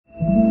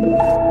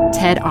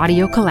TED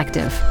Audio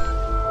Collective.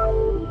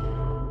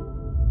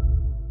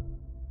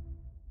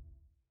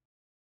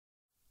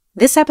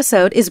 This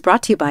episode is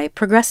brought to you by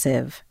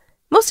Progressive.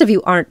 Most of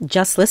you aren't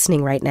just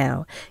listening right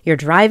now. You're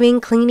driving,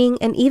 cleaning,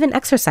 and even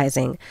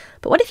exercising.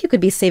 But what if you could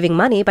be saving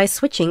money by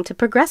switching to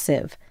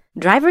Progressive?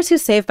 Drivers who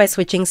save by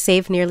switching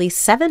save nearly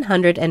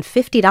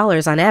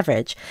 $750 on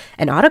average,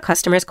 and auto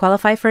customers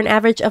qualify for an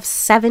average of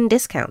 7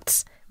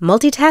 discounts.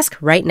 Multitask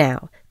right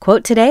now.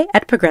 Quote today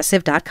at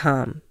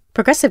Progressive.com.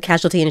 Progressive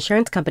Casualty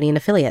Insurance Company and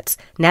Affiliates.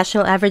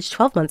 National average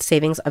 12-month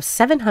savings of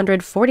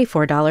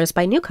 $744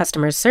 by new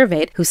customers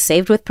surveyed who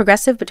saved with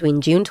Progressive between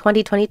June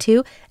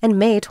 2022 and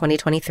May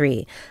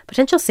 2023.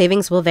 Potential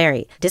savings will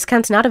vary.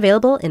 Discounts not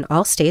available in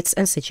all states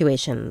and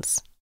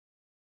situations.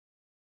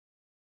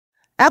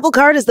 Apple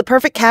Card is the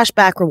perfect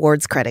cashback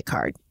rewards credit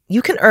card.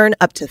 You can earn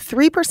up to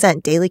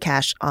 3% daily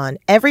cash on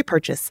every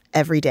purchase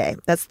every day.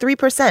 That's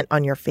 3%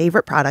 on your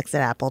favorite products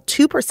at Apple,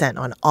 2%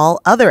 on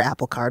all other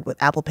Apple Card with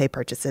Apple Pay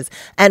purchases,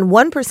 and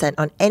 1%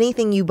 on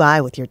anything you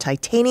buy with your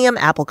titanium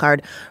Apple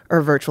Card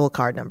or virtual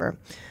card number.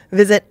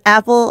 Visit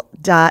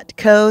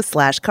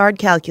apple.co/card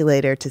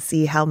calculator to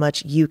see how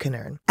much you can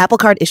earn. Apple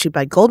Card issued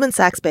by Goldman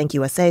Sachs Bank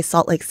USA,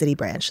 Salt Lake City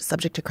branch,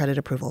 subject to credit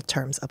approval.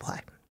 Terms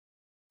apply.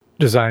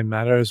 Design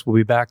Matters will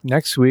be back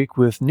next week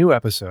with new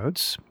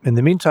episodes. In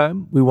the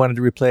meantime, we wanted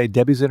to replay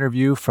Debbie's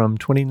interview from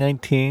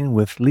 2019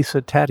 with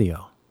Lisa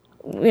Taddeo.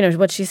 You know,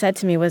 what she said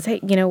to me was, hey,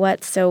 you know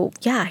what? So,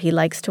 yeah, he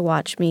likes to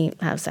watch me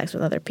have sex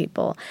with other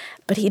people,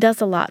 but he does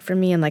a lot for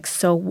me, and like,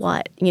 so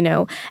what, you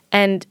know?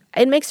 And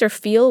it makes her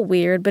feel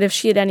weird, but if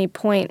she at any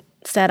point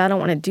said, I don't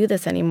want to do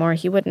this anymore,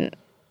 he wouldn't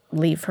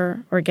leave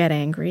her or get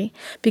angry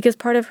because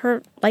part of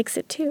her likes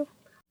it too.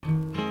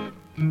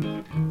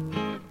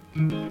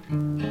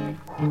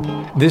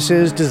 This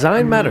is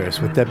Design Matters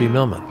with Debbie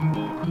Millman.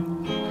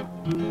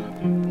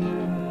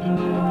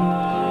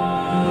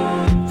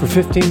 For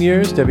 15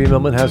 years, Debbie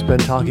Millman has been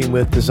talking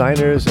with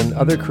designers and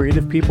other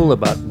creative people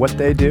about what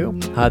they do,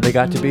 how they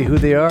got to be who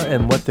they are,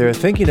 and what they're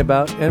thinking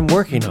about and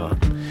working on.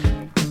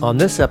 On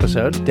this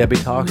episode, Debbie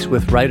talks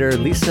with writer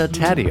Lisa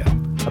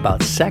Taddeo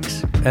about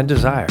sex and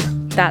desire.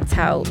 That's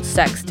how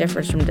sex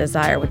differs from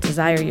desire. With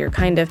desire, you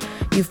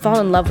fall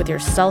in love with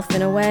yourself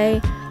in a way,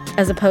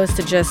 as opposed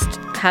to just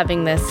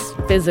having this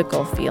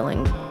physical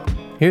feeling.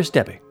 Here's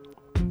Debbie.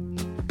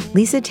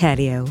 Lisa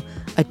Taddeo,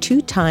 a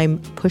 2-time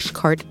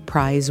Pushcart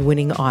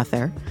Prize-winning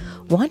author,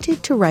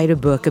 wanted to write a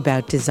book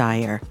about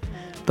desire,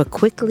 but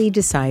quickly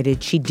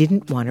decided she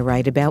didn't want to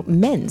write about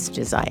men's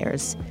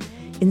desires.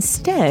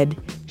 Instead,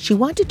 she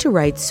wanted to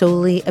write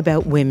solely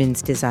about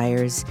women's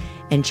desires,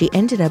 and she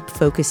ended up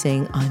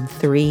focusing on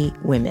 3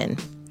 women.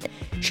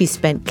 She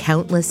spent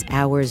countless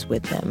hours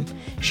with them.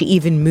 She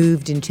even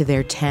moved into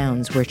their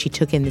towns where she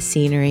took in the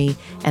scenery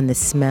and the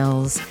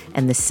smells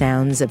and the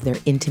sounds of their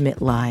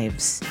intimate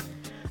lives.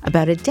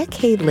 About a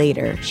decade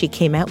later, she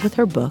came out with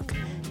her book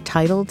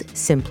titled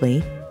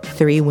simply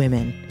 3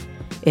 Women.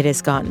 It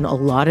has gotten a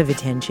lot of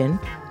attention,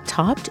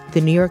 topped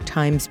the New York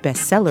Times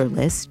bestseller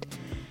list,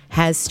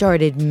 has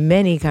started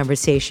many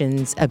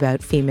conversations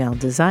about female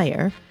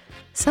desire,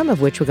 some of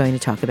which we're going to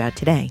talk about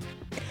today.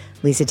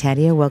 Lisa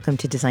Taddeo, welcome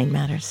to Design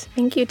Matters.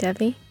 Thank you,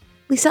 Debbie.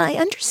 Lisa, I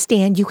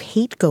understand you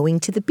hate going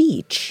to the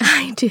beach.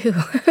 I do.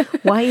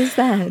 Why is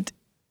that?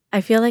 I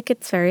feel like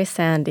it's very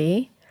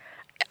sandy.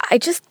 I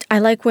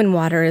like when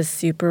water is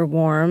super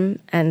warm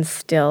and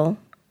still,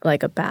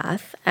 like a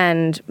bath,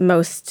 and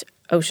most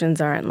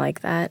oceans aren't like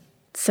that.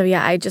 So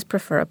yeah, I just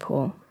prefer a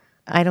pool.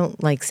 I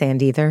don't like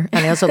sand either,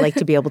 and I also like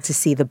to be able to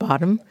see the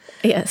bottom.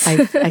 Yes.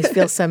 I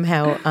feel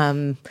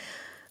somehow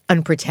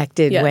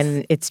unprotected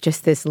when it's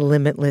just this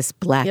limitless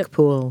black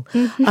pool.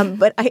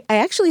 But I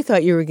actually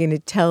thought you were going to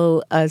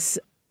tell us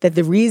that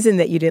the reason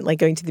that you didn't like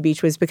going to the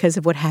beach was because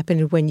of what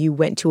happened when you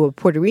went to a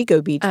Puerto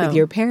Rico beach with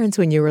your parents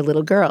when you were a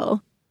little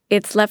girl.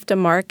 It's left a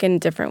mark in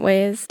different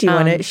ways. Do you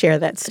want to share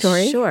that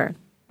story? Sure.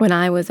 When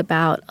I was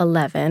about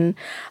 11,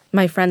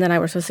 my friend and I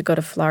were supposed to go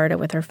to Florida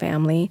with her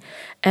family,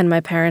 and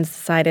my parents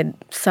decided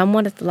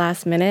somewhat at the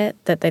last minute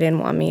that they didn't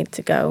want me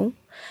to go.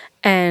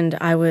 And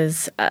I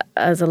was,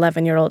 as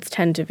 11-year-olds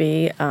tend to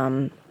be,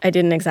 I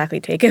didn't exactly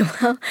take it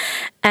well.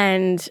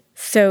 And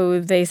so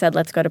they said,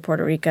 let's go to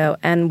Puerto Rico.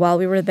 And while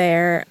we were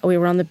there, we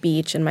were on the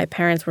beach, and my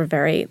parents were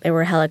they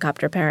were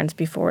helicopter parents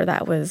before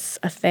that was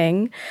a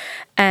thing.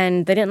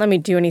 And they didn't let me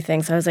do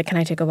anything. So I was like, can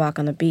I take a walk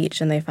on the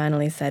beach? And they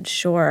finally said,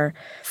 sure.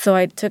 So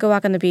I took a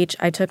walk on the beach.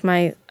 I took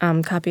my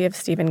copy of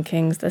Stephen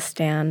King's The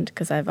Stand,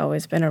 because I've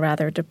always been a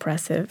rather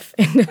depressive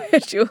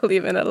individual,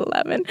 even at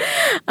 11.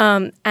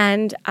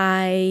 And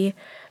I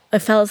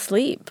fell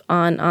asleep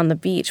on the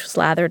beach,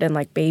 slathered in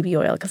like baby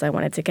oil because I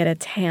wanted to get a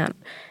tan.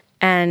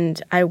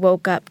 And I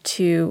woke up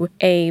to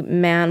a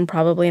man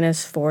probably in his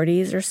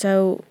 40s or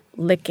so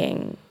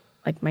licking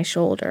like my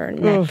shoulder and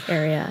neck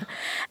area.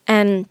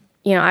 And,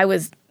 you know, I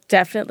was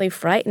definitely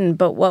frightened,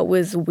 but what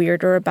was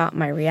weirder about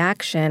my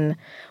reaction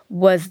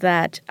was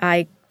that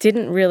I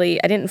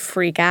didn't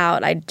freak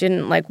out. I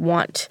didn't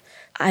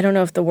I don't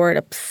know if the word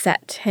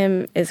upset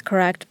him is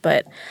correct,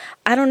 but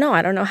I don't know.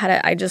 I don't know how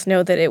to, I just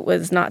know that it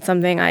was not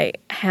something I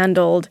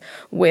handled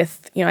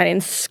with, I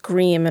didn't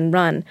scream and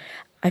run.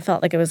 I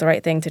felt like it was the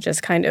right thing to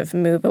just kind of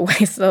move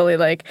away slowly,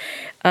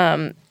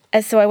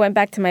 and so I went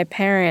back to my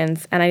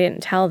parents, and I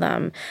didn't tell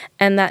them.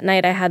 And that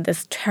night, I had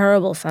this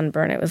terrible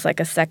sunburn. It was like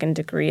a 2nd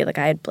degree, like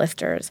I had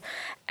blisters.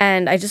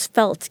 And I just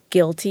felt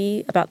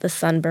guilty about the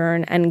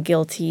sunburn and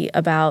guilty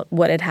about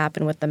what had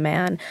happened with the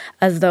man,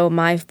 as though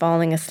my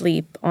falling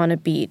asleep on a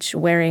beach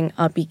wearing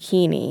a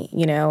bikini,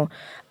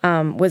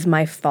 was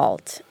my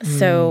fault.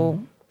 So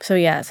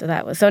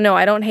that was. So no,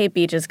 I don't hate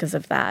beaches because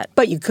of that.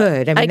 But you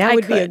could. I mean, that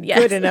would could, be a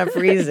good enough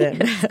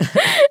reason.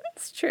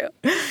 It's true.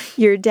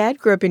 Your dad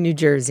grew up in New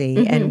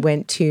Jersey and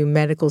went to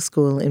medical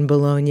school in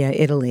Bologna,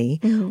 Italy.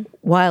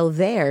 While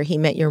there, he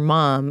met your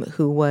mom,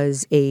 who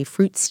was a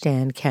fruit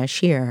stand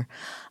cashier.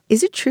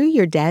 Is it true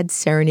your dad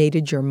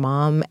serenaded your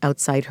mom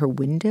outside her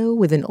window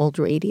with an old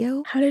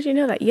radio? How did you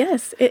know that?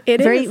 Yes, it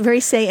very, is. Very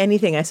Say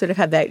Anything. I sort of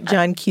had that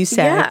John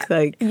Cusack,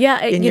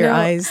 in your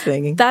eyes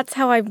thing. That's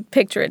how I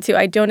picture it too.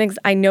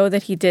 I know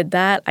that he did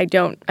that. I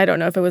don't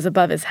know if it was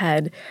above his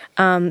head.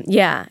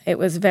 It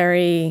was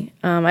very.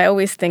 I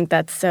always think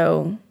that's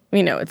so.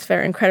 It's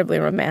very incredibly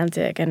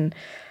romantic, and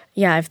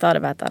I've thought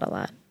about that a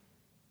lot.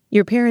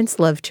 Your parents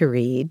loved to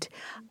read.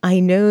 I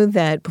know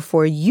that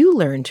before you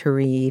learned to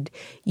read,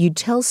 you'd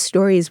tell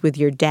stories with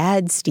your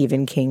dad's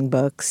Stephen King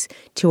books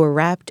to a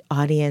rapt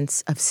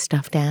audience of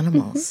stuffed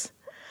animals.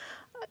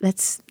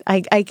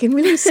 I can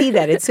really see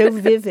that. It's so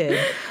vivid.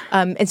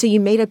 And so you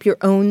made up your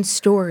own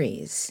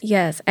stories.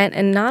 Yes,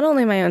 and not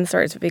only my own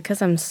stories, but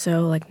because I'm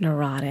so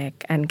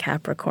neurotic and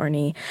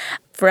Capricorny,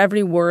 for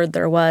every word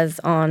there was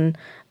on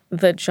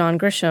the John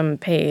Grisham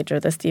page or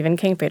the Stephen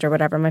King page or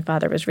whatever my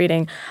father was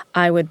reading,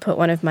 I would put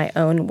one of my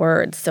own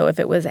words. So if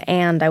it was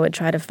 "and," I would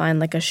try to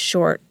find a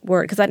short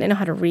word because I didn't know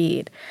how to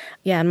read.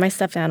 Yeah, and my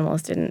stuffed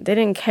animals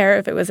didn't care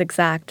if it was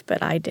exact,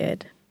 but I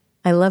did.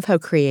 I love how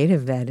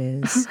creative that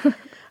is.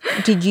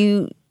 Did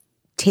you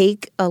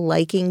take a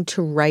liking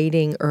to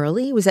writing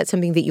early? Was that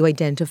something that you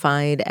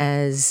identified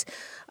as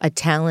a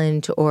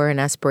talent or an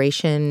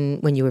aspiration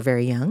when you were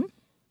very young?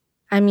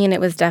 I mean, it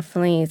was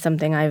definitely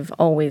something I've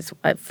always,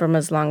 from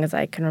as long as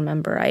I can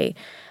remember.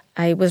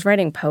 I was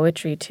writing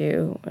poetry,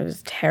 too. It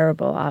was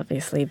terrible,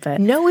 obviously,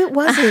 but... No, it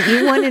wasn't.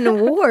 You won an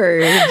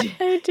award.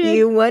 I did.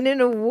 You won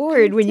an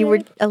award when you were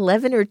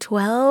 11 or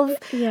 12.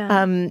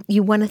 Yeah.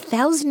 You won a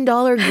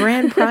 $1,000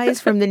 grand prize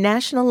from the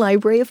National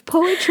Library of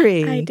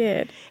Poetry. I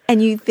did.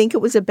 And you think it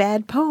was a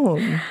bad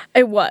poem.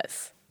 It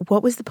was.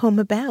 What was the poem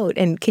about?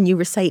 And can you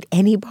recite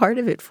any part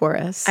of it for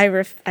us? I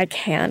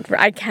can't.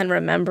 I can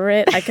remember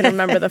it. I can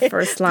remember the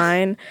first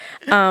line.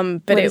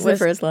 But what it is was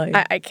the first line?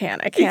 I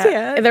can't. You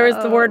can't? There was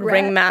the word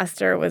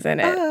ringmaster was in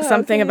it.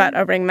 Something about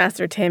a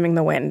ringmaster taming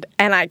the wind.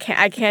 And I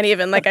can't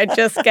even, I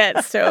just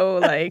get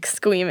so,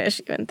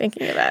 squeamish even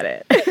thinking about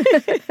it.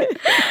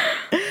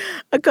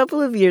 A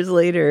couple of years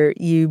later,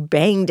 you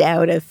banged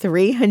out a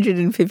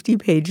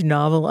 350-page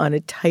novel on a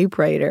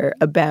typewriter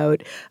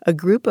about a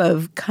group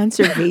of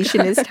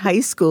conservationist high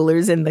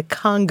schoolers in the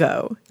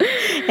Congo.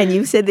 And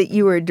you said that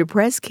you were a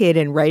depressed kid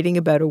and writing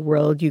about a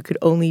world you could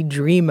only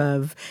dream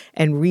of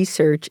and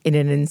research in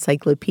an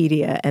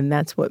encyclopedia, and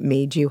that's what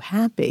made you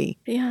happy.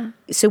 Yeah.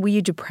 So were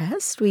you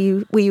depressed? Were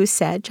you a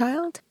sad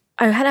child?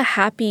 I had a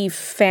happy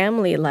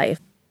family life,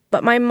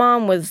 but my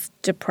mom was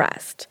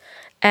depressed.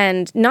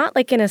 And not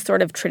in a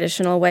sort of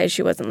traditional way.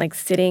 She wasn't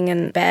sitting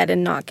in bed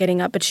and not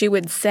getting up, but she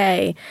would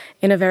say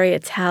in a very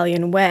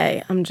Italian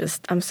way, I'm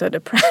so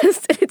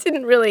depressed.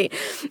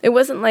 It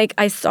wasn't like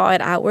I saw it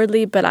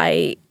outwardly, but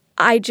I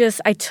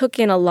took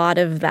in a lot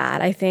of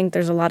that. I think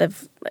there's a lot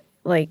of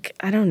I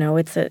don't know,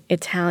 it's an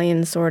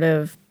Italian sort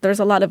of, there's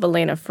a lot of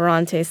Elena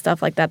Ferrante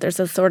stuff like that. There's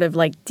a sort of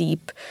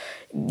deep,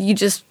 you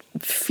just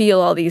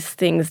feel all these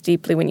things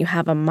deeply when you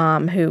have a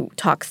mom who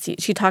talks to you.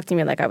 She talked to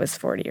me like I was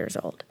 40 years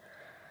old.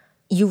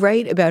 You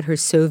write about her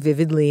so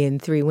vividly in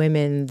Three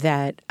Women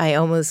that I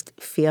almost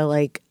feel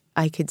like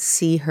I could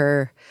see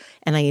her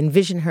and I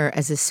envision her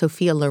as a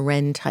Sophia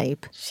Loren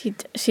type.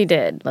 She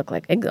did look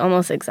like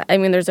almost exact. I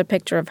mean, there's a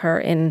picture of her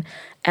in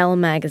Elle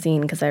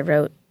magazine because I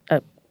wrote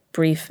a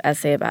brief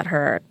essay about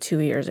her 2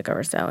 years ago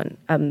or so,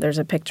 and there's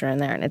a picture in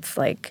there, and it's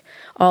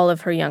all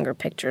of her younger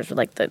pictures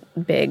with the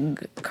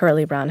big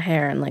curly brown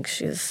hair, and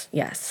she's,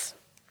 yes,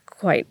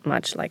 quite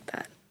much like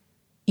that.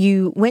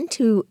 You went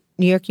to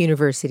New York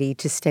University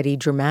to study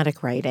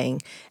dramatic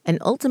writing and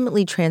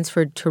ultimately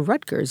transferred to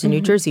Rutgers in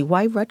New Jersey.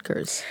 Why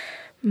Rutgers?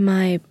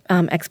 My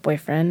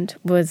ex-boyfriend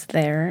was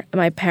there.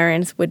 My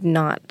parents would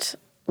not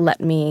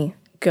let me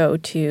go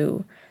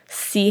to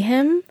see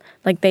him.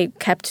 They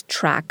kept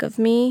track of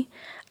me.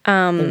 They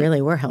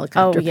really were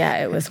helicopter. Oh,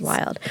 yeah, it was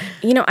wild.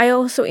 I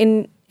also,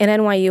 in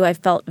NYU, I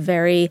felt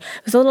it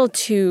was a little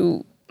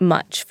too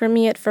much for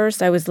me at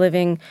first. I was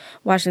living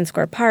Washington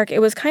Square Park. It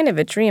was kind of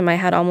a dream. I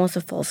had almost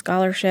a full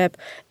scholarship.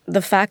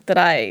 The fact that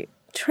I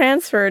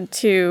transferred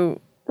to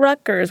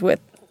Rutgers with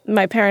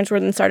my parents were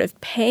then started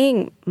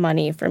paying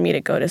money for me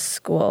to go to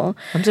school.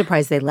 I'm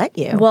surprised they let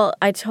you. Well,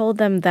 I told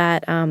them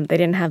that they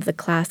didn't have the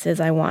classes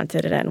I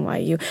wanted at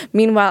NYU.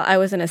 Meanwhile, I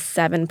was in a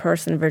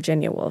 7-person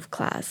Virginia Woolf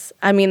class.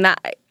 I mean,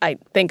 that I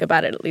think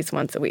about it at least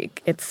once a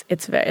week. It's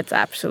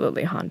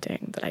absolutely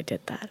haunting that I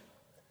did that.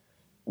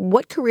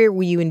 What career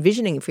were you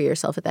envisioning for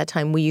yourself at that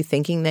time? Were you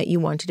thinking that you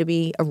wanted to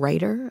be a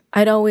writer?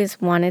 I'd always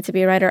wanted to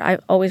be a writer. I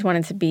always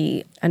wanted to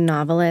be a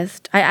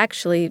novelist. I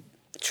actually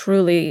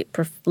truly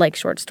like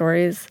short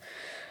stories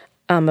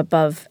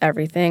above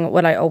everything.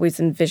 What I always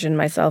envisioned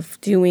myself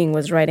doing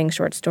was writing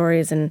short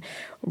stories in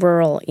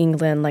rural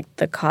England, like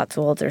the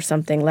Cotswolds or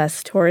something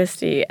less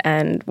touristy,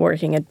 and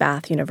working at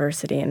Bath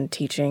University and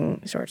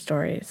teaching short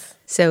stories.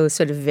 So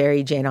sort of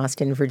very Jane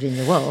Austen,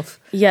 Virginia Woolf.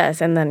 Yes,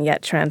 and then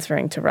yet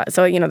transferring to...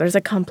 So, there's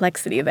a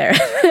complexity there.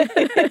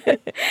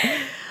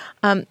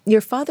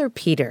 Your father,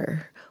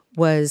 Peter,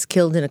 was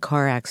killed in a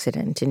car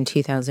accident in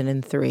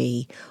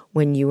 2003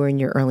 when you were in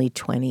your early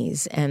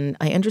 20s. And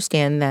I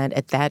understand that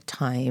at that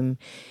time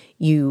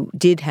you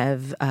did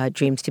have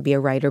dreams to be a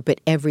writer, but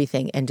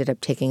everything ended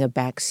up taking a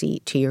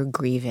backseat to your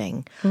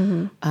grieving.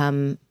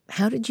 Mm-hmm.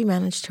 How did you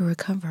manage to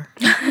recover?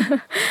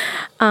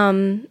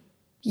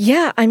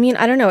 Yeah, I mean,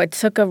 I don't know.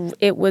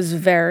 It was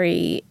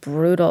very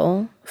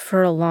brutal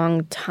for a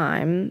long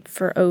time,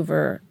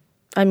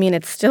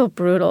 it's still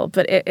brutal,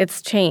 but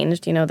it's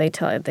changed.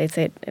 They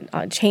say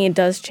it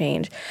does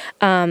change.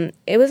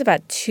 It was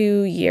about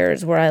 2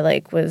 years where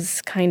I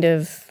was kind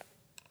of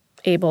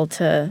able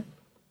to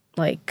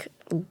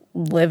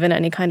live in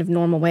any kind of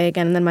normal way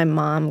again, and then my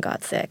mom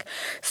got sick,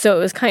 so it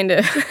was kind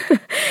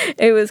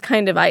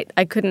of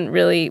I couldn't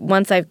really,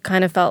 once I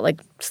kind of felt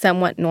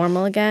somewhat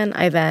normal again,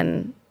 I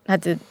then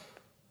had to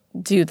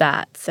do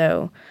that.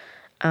 So.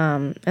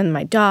 And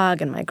my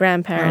dog and my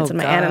grandparents and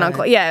my aunt and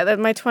uncle. Yeah,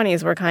 my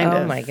 20s were kind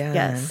of... Oh, my God.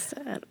 Yes.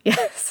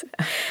 Yes.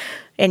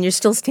 And you're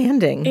still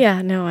standing.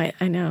 Yeah, no,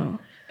 I know.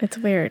 It's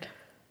weird.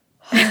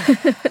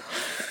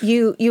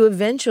 You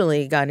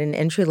eventually got an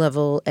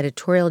entry-level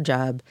editorial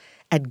job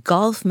at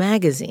Golf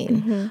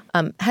Magazine.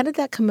 Mm-hmm. How did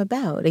that come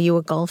about? Are you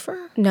a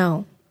golfer?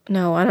 No, and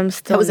I'm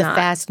still not. That was a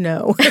fast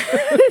no.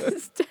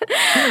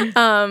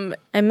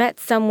 I met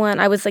someone,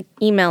 I was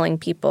emailing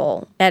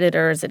people,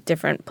 editors at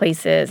different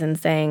places, and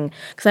saying,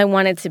 because I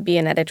wanted to be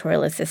an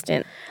editorial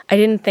assistant. I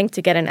didn't think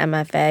to get an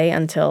MFA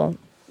until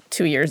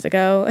 2 years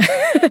ago.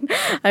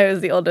 I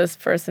was the oldest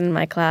person in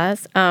my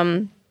class.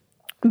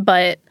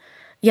 But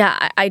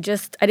yeah, I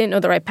didn't know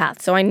the right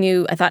path. So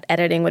I thought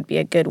editing would be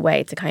a good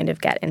way to kind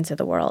of get into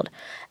the world.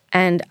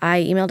 And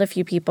I emailed a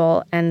few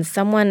people, and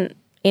someone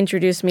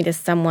introduced me to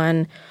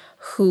someone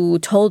who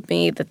told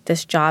me that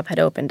this job had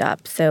opened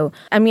up. So,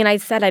 I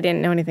said I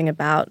didn't know anything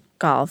about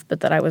golf,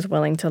 but that I was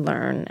willing to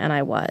learn, and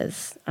I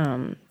was.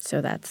 So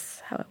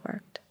that's how it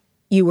worked.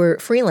 You were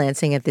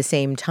freelancing at the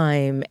same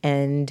time,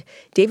 and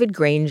David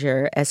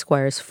Granger,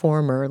 Esquire's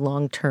former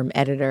long-term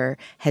editor,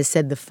 has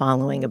said the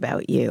following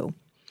about you.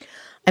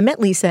 I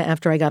met Lisa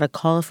after I got a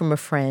call from a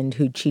friend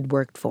who she'd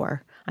worked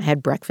for. I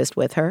had breakfast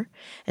with her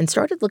and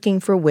started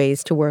looking for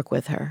ways to work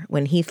with her.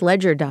 When Heath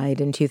Ledger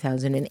died in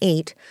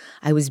 2008,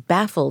 I was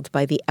baffled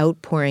by the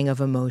outpouring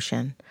of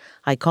emotion.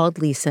 I called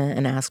Lisa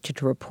and asked her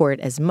to report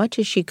as much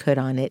as she could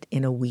on it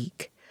in a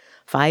week.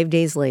 5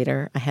 days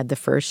later, I had the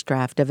first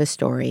draft of a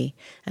story,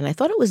 and I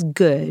thought it was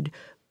good,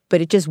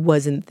 but it just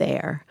wasn't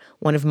there.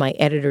 One of my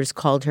editors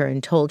called her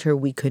and told her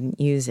we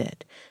couldn't use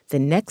it. The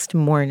next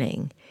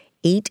morning,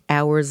 8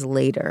 hours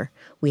later,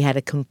 we had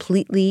a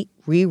completely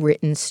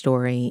rewritten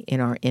story in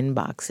our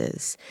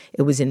inboxes.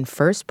 It was in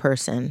first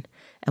person,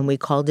 and we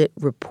called it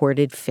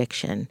reported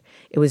fiction.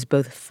 It was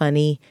both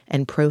funny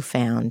and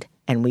profound,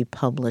 and we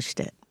published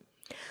it.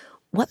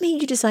 What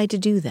made you decide to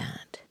do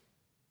that?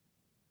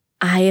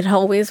 I had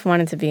always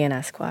wanted to be in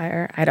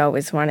Esquire. I'd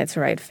always wanted to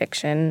write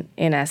fiction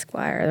in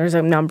Esquire. There's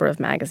a number of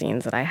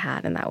magazines that I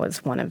had, and that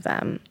was one of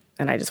them.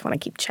 And I just want to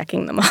keep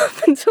checking them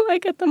off until I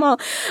get them all.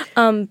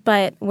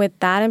 But with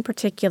that in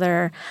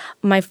particular,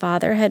 my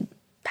father had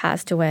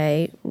passed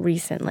away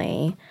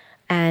recently,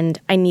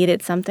 and I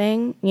needed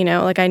something,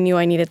 I knew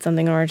I needed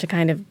something in order to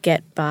kind of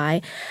get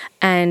by.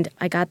 And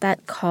I got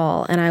that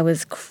call, and I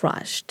was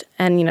crushed.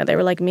 And, they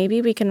were like,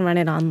 maybe we can run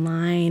it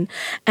online.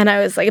 And I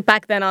was like,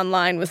 back then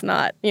online was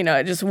not,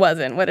 it just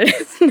wasn't what it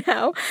is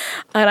now.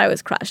 And I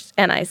was crushed.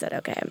 And I said,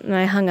 okay. And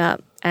I hung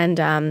up,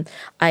 and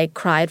I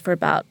cried for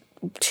about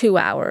 2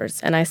 hours,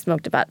 and I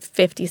smoked about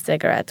 50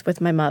 cigarettes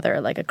with my mother,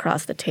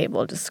 across the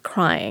table, just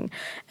crying.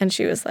 And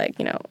she was like,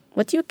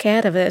 what do you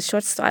care of this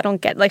short story? I don't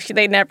get,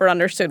 they never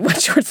understood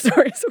what short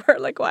stories were.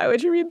 Why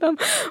would you read them?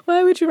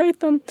 Why would you write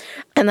them?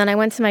 And then I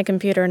went to my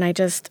computer, and I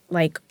just,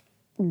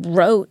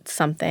 wrote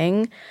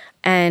something,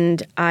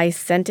 and I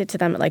sent it to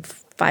them at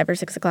 5 or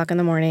 6 o'clock in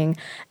the morning.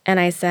 And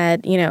I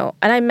said, and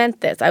I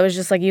meant this. I was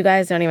just like, you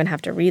guys don't even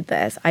have to read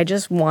this. I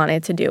just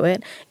wanted to do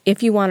it.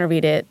 If you want to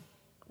read it.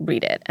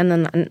 And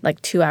then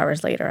 2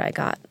 hours later, I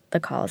got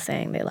the call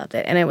saying they loved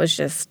it. And it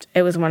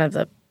was one of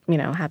the,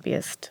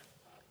 happiest,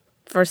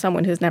 for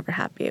someone who's never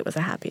happy, it was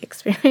a happy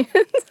experience.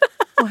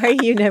 Why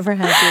are you never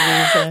happy,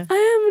 Lisa?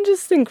 I am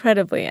just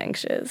incredibly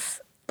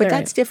anxious. But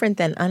that's different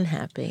than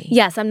unhappy.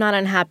 Yes, I'm not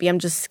unhappy. I'm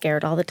just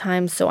scared all the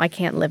time, so I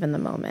can't live in the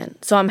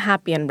moment. So I'm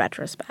happy in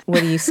retrospect.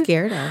 What are you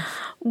scared of?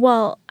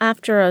 Well,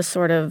 after a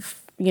sort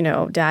of,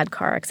 dad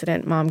car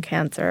accident, mom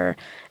cancer,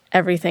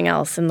 everything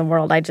else in the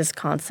world, I just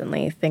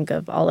constantly think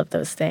of all of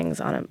those things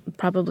on a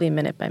probably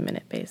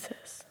minute-by-minute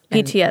basis.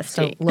 And PTSD.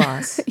 so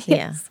loss.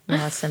 Yes. Yeah,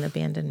 loss and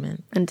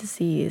abandonment. And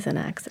disease and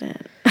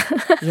accident.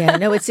 Yeah,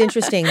 no, it's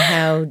interesting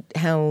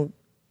how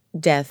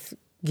death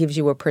gives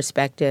you a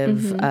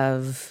perspective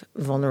of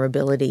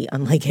vulnerability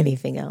unlike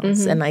anything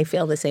else. And I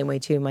feel the same way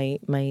too.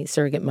 My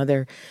surrogate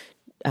mother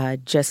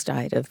just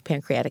died of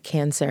pancreatic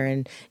cancer,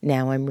 and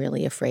now I'm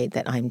really afraid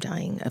that I'm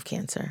dying of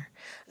cancer.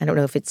 I don't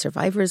know if it's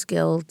survivor's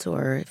guilt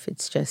or if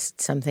it's just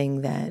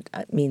something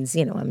that means,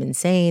 I'm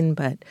insane,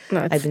 but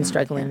I've been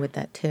struggling with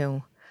that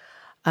too.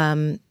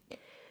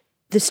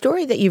 The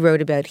story that you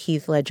wrote about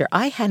Heath Ledger,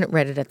 I hadn't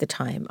read it at the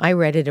time. I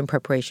read it in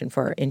preparation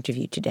for our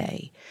interview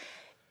today.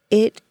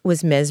 It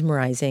was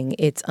mesmerizing.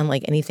 It's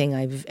unlike anything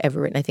I've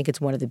ever written. I think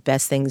it's one of the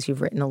best things you've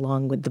written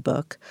along with the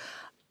book.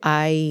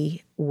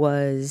 I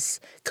was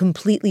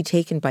completely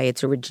taken by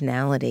its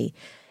originality.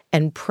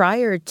 And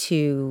prior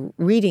to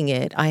reading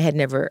it, I had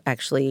never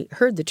actually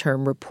heard the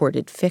term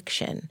reported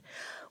fiction.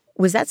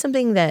 Was that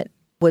something that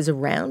was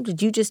around?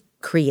 Did you just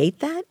create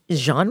that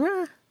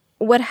genre?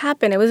 What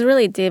happened, it was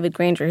really David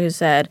Granger who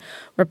said,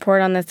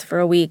 report on this for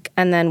a week,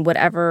 and then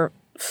whatever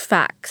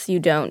facts you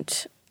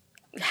don't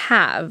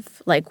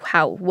have, like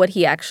what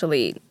he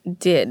actually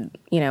did,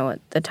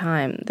 at the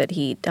time that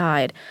he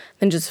died,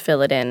 then just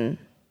fill it in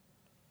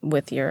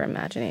with your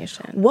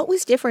imagination. What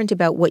was different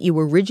about what you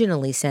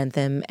originally sent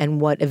them and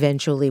what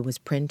eventually was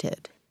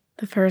printed?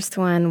 The first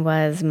one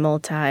was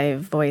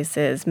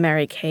multi-voices.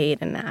 Mary-Kate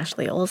and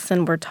Ashley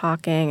Olsen were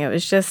talking. It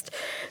was just,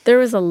 there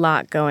was a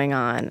lot going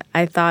on.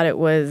 I thought it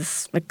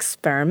was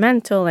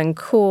experimental and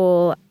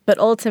cool, but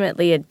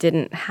ultimately it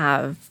didn't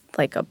have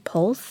like a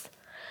pulse.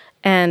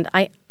 And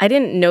I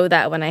didn't know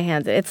that when I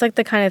handed it. It's like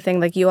the kind of thing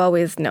like you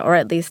always know, or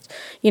at least,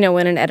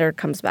 when an editor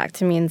comes back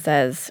to me and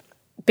says,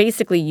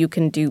 basically you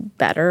can do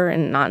better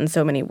and not in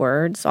so many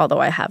words, although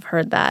I have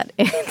heard that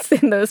it's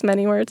in those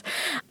many words.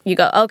 You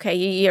go, okay,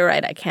 you're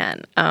right, I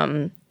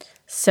can.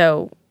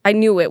 So I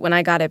knew it. When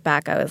I got it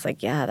back, I was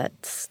like, yeah,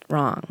 that's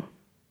wrong.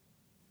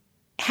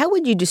 How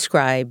would you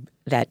describe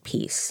that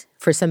piece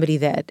for somebody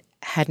that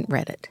hadn't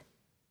read it?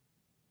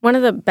 One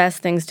of the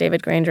best things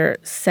David Granger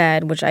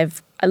said, which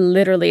it's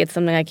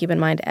something I keep in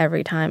mind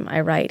every time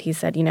I write. He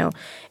said,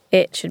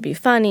 it should be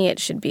funny, it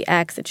should be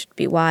X, it should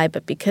be Y,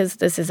 but because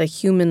this is a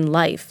human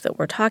life that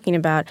we're talking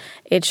about,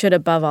 it should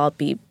above all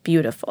be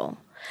beautiful.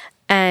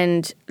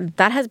 And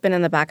that has been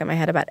in the back of my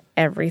head about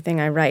everything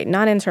I write,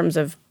 not in terms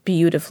of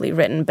beautifully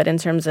written, but in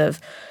terms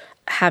of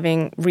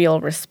having real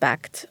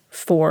respect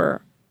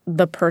for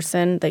the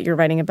person that you're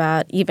writing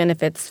about, even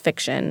if it's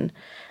fiction.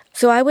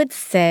 So I would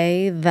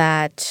say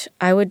that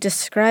I would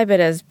describe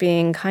it as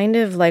being kind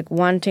of like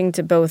wanting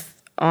to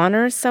both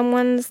honor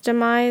someone's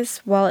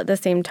demise while at the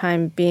same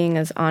time being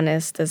as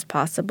honest as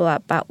possible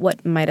about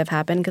what might have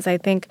happened. Because I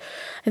think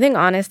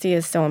honesty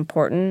is so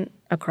important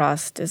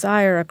across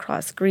desire,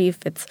 across grief.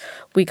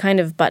 We kind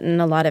of button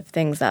a lot of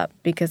things up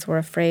because we're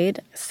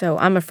afraid. So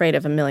I'm afraid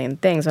of a million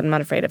things, but I'm not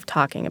afraid of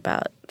talking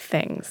about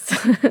things.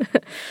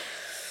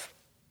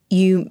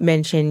 You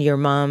mentioned your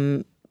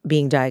mom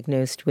being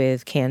diagnosed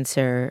with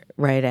cancer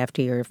right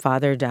after your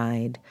father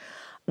died.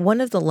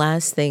 One of the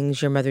last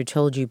things your mother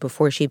told you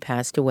before she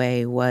passed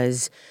away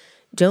was,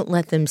 don't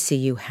let them see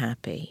you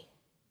happy.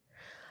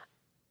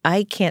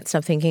 I can't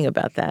stop thinking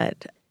about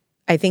that.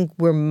 I think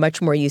we're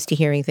much more used to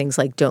hearing things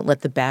like, don't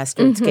let the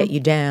bastards get you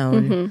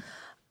down.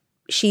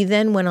 She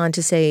then went on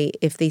to say,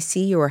 if they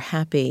see you are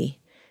happy,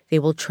 they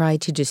will try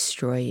to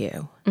destroy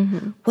you.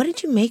 What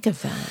did you make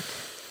of that?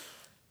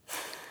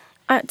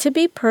 To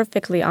be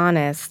perfectly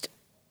honest,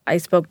 I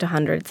spoke to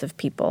hundreds of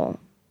people.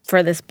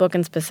 For this book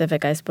in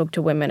specific, I spoke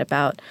to women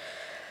about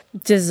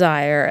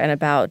desire and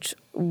about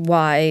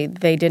why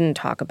they didn't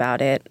talk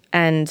about it.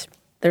 And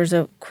there's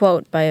a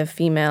quote by a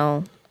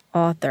female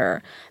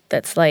author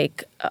that's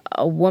like,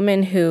 a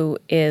woman who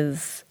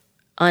is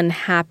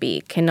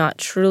unhappy cannot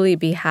truly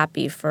be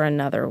happy for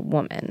another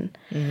woman.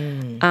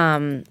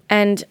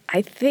 And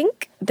I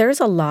think there's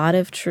a lot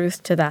of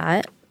truth to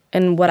that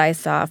in what I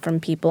saw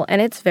from people.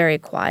 And it's very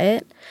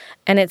quiet.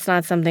 And it's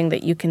not something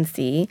that you can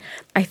see.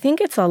 I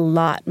think it's a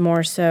lot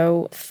more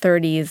so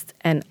 30s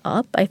and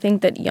up. I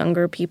think that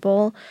younger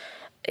people,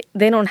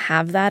 they don't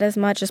have that as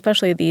much,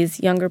 especially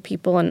these younger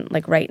people. And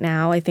like right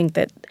now, I think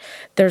that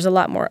there's a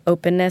lot more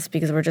openness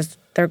because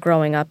they're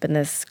growing up in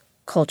this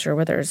culture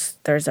where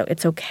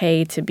it's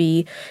okay to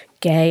be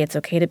gay, it's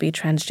okay to be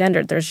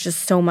transgendered. There's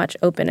just so much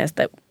openness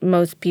that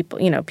most people,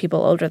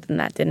 people older than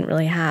that didn't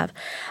really have.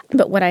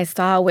 But what I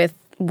saw with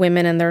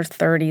women in their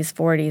 30s,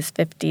 40s,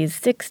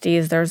 50s,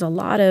 60s, there's a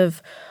lot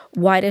of,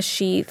 why does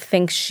she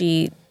think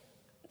she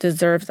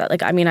deserves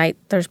that?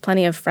 There's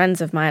plenty of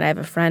friends of mine. I have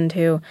a friend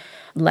who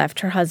left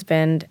her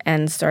husband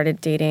and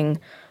started dating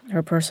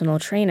her personal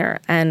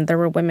trainer. And there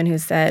were women who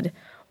said,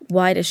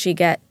 why does she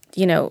get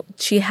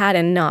she had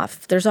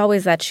enough. There's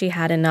always that she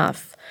had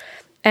enough.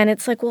 And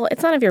it's like, well,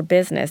 it's none of your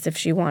business if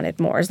she wanted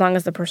more, as long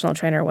as the personal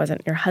trainer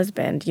wasn't your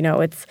husband.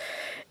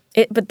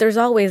 But there's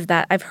always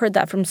that. I've heard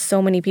that from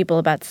so many people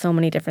about so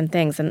many different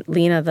things. And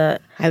Lena,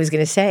 I was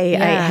going to say,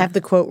 I have the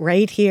quote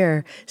right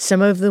here.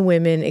 Some of the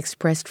women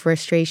expressed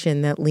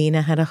frustration that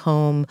Lena had a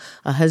home,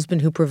 a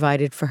husband who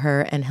provided for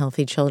her, and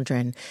healthy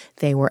children.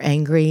 They were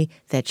angry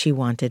that she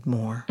wanted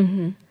more.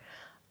 Mm-hmm.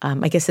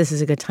 I guess this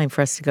is a good time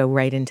for us to go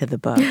right into the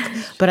book.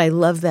 But I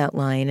love that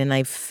line, and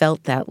I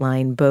felt that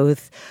line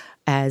both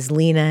as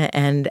Lena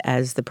and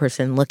as the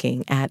person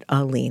looking at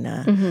a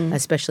Lena,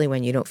 especially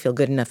when you don't feel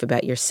good enough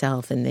about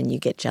yourself and then you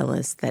get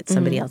jealous that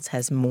somebody else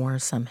has more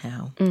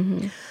somehow.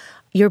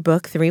 Your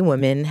book, Three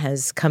Women,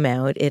 has come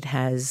out. It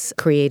has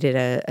created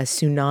a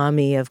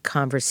tsunami of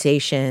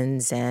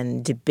conversations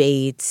and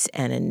debates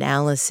and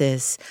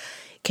analysis.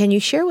 Can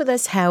you share with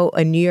us how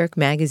a New York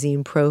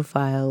Magazine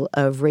profile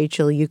of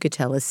Rachel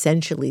Uchitel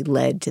essentially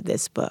led to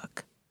this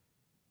book?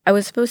 I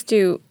was supposed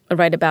to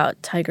write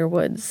about Tiger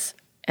Woods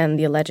and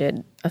the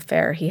alleged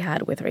affair he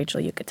had with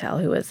Rachel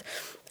Uchitel, who was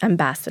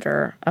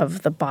ambassador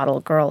of the bottle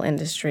girl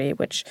industry,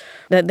 which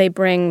that they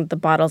bring the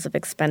bottles of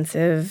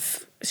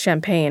expensive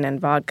champagne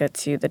and vodka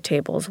to the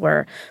tables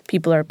where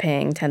people are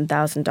paying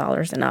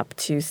 $10,000 and up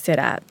to sit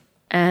at.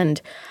 And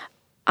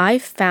I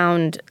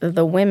found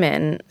the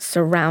women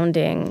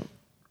surrounding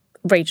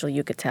Rachel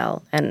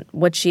Uchitel and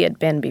what she had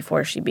been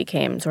before she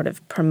became sort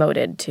of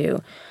promoted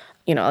to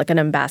like an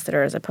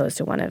ambassador as opposed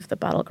to one of the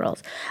bottle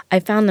girls. I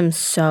found them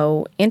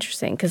so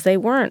interesting because they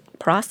weren't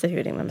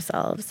prostituting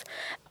themselves,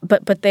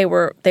 but they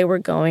were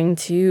going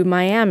to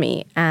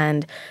Miami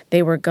and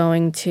they were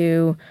going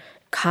to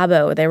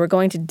Cabo. They were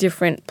going to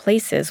different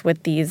places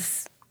with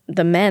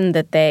the men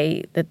that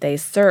they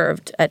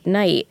served at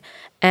night,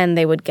 and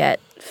they would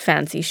get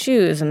fancy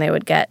shoes and they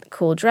would get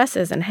cool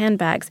dresses and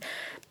handbags.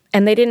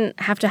 And they didn't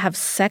have to have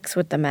sex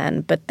with the men,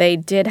 but they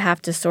did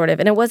have to sort of,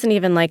 and it wasn't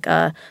even like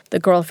the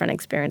girlfriend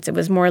experience. It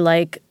was more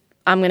like,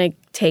 I'm going to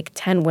take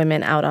 10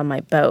 women out on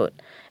my boat.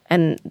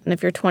 And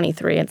if you're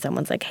 23 and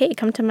someone's like, hey,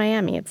 come to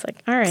Miami, it's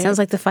like, all right. Sounds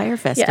like the Fire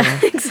Festival. Yeah,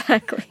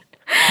 exactly.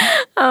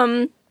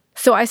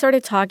 So I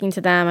started talking to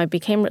them. I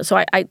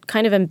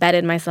kind of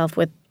embedded myself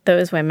with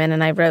those women,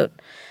 and I wrote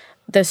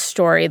this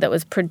story that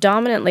was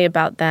predominantly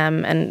about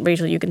them, and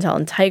Rachel Uchitel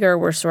and Tiger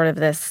were sort of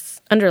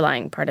this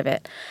underlying part of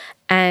it.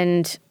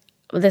 And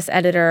this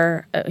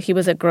editor, he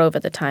was at Grove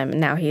at the time,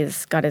 and now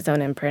he's got his own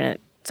imprint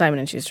at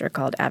Simon & Schuster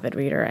called Avid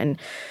Reader, and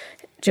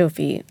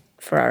Jofi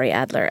Ferrari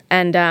Adler.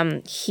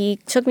 And he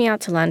took me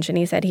out to lunch, and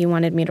he said he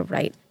wanted me to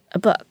write a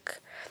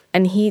book.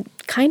 And he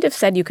kind of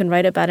said, you can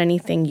write about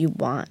anything you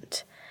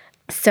want.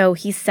 So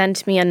he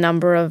sent me a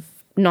number of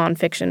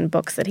nonfiction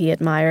books that he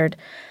admired,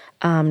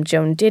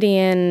 Joan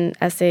Didion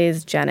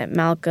essays, Janet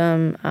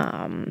Malcolm,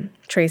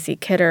 Tracy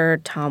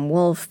Kidder, Tom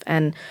Wolfe,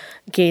 and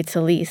Gay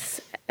Talese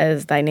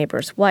as Thy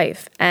Neighbor's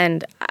Wife.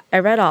 And I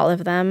read all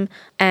of them,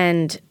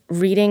 and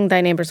reading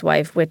Thy Neighbor's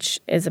Wife, which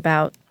is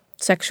about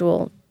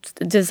sexual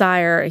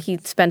desire, he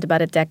spent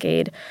about a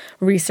decade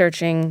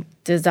researching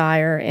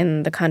desire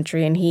in the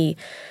country, and he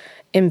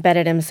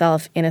embedded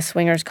himself in a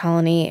swingers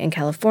colony in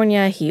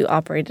California. He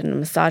operated in a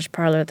massage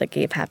parlor that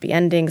gave happy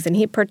endings, and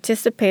he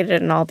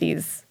participated in all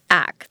these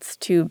acts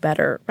to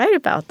better write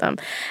about them.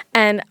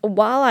 And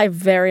while I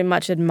very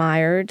much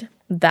admired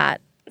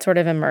that sort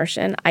of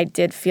immersion, I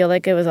did feel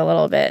like it was a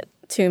little bit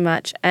too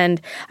much. And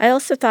I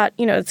also thought,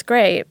 it's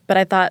great, but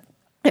I thought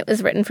it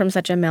was written from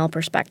such a male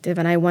perspective,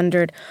 and I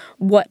wondered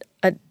what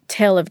a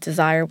tale of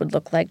desire would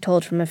look like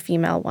told from a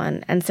female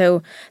one. And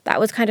so that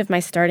was kind of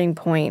my starting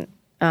point,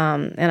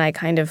 and I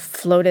kind of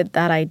floated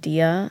that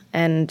idea,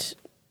 and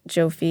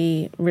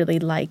Jofi really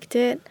liked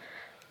it,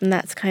 and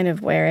that's kind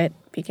of where it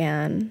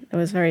began. It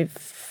was very,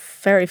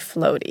 very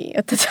floaty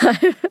at the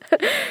time.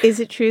 Is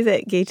it true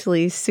that Gay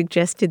Talese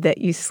suggested that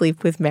you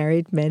sleep with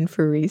married men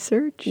for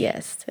research?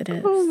 Yes, it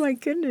is. Oh, my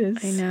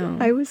goodness. I know.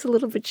 I was a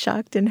little bit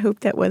shocked and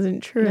hoped that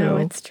wasn't true. No,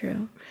 it's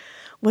true.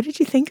 What did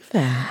you think of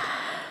that?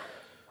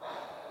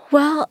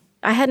 Well,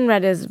 I hadn't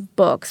read his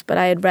books, but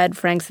I had read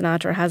Frank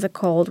Sinatra Has a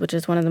Cold, which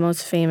is one of the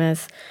most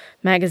famous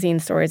magazine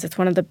stories. It's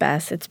one of the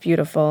best. It's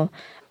beautiful.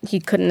 He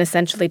couldn't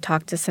essentially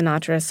talk to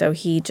Sinatra, so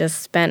he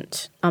just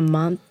spent a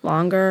month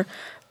longer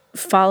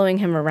following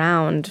him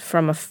around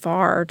from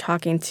afar,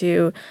 talking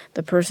to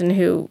the person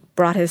who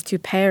brought his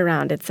toupee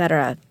around,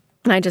 etc.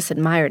 And I just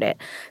admired it.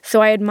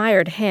 So I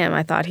admired him.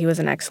 I thought he was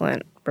an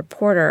excellent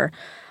reporter.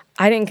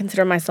 I didn't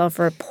consider myself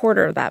a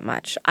reporter that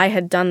much. I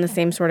had done the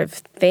same sort of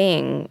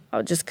thing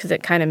just because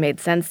it kind of made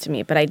sense to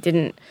me, but I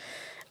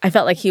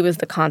felt like he was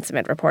the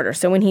consummate reporter.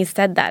 So when he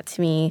said that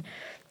to me,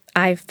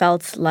 I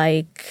felt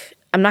like,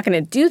 I'm not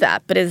going to do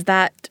that, but is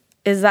that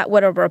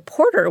what a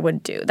reporter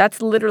would do?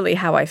 That's literally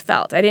how I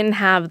felt. I didn't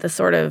have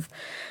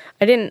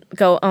I didn't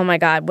go, oh my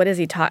God, what is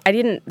he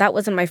talking? That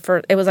wasn't my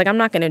first, it was like, I'm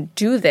not going to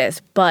do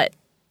this, but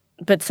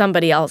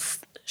somebody else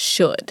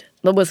should.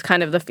 That was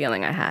kind of the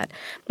feeling I had.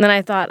 And then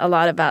I thought a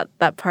lot about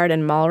that part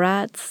in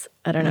Mallrats.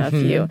 I don't know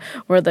if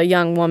where the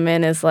young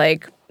woman is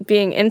like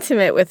being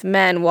intimate with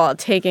men while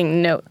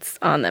taking notes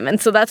on them.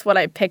 And so that's what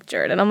I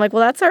pictured. And I'm like,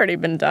 well, that's already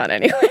been done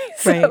anyway.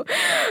 So.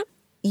 Right.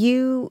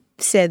 You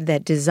said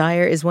that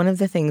desire is one of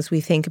the things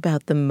we think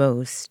about the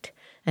most,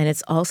 and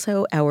it's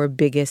also our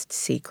biggest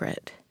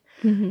secret.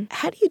 Mm-hmm.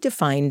 How do you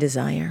define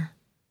desire?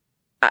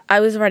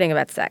 I was writing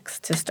about sex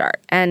to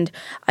start, and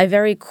I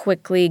very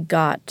quickly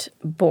got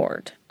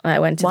bored. I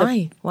went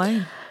to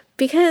Why?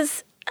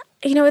 Because,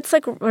 it's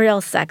like a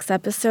real sex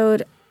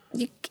episode.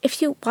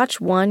 If you watch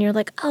one, you're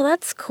like, oh,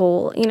 that's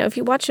cool. If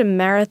you watch a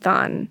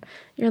marathon,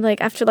 you're like,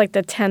 after like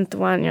the 10th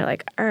one, you're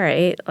like, all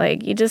right.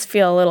 Like, you just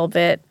feel a little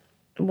bit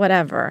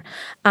whatever.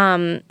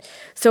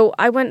 So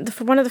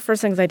one of the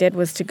first things I did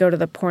was to go to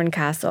the Porn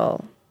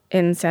Castle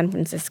in San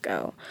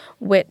Francisco,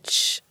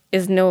 which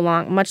is no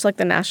longer, much like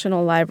the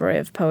National Library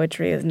of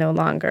Poetry is no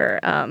longer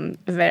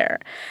there.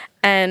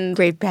 And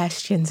great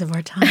bastions of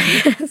our time.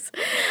 Yes.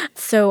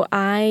 So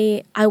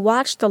I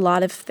watched a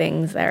lot of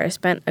things there. I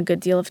spent a good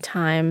deal of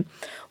time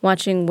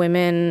watching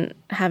women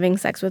having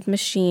sex with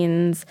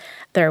machines.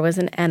 There was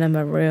an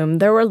enema room.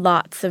 There were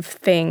lots of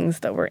things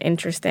that were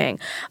interesting.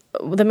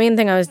 The main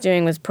thing I was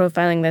doing was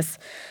profiling this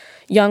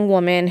young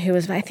woman who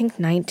was, I think,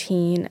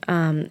 19,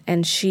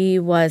 and she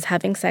was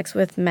having sex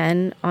with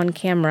men on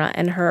camera,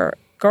 and her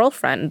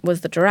girlfriend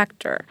was the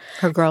director.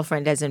 Her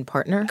girlfriend as in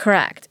partner?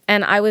 Correct.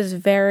 And I was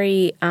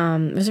very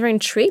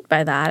intrigued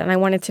by that, and I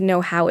wanted to know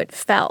how it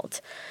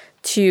felt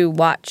to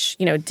watch.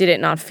 Did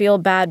it not feel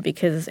bad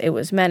because it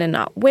was men and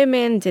not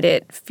women? Did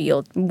it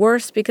feel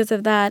worse because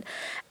of that?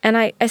 And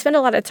I spent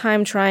a lot of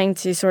time trying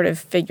to sort of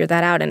figure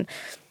that out. And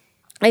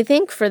I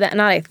think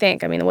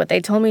what they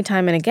told me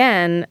time and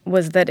again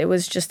was that it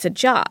was just a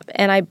job.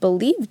 And I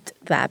believed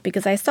that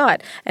because I saw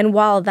it. And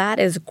while that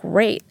is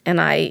great,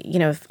 and I,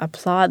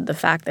 applaud the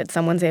fact that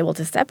someone's able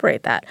to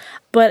separate that,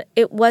 but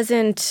it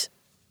wasn't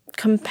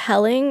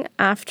compelling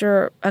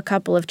after a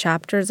couple of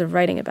chapters of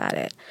writing about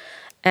it.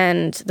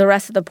 And the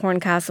rest of the Porn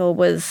Castle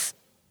was,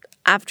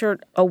 after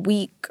a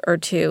week or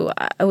two,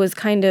 I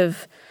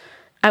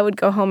would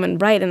go home and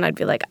write, and I'd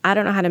be like, I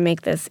don't know how to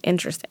make this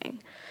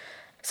interesting.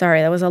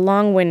 Sorry, that was a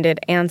long-winded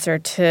answer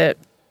to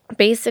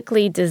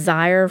basically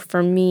desire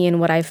for me, and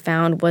what I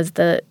found was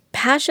the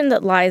passion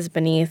that lies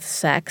beneath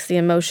sex, the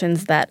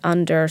emotions that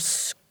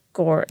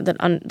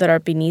that are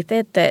beneath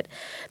it, that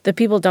the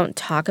people don't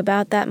talk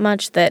about that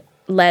much, that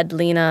led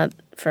Lena,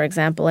 for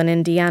example, in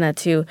Indiana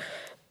to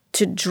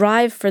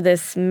drive for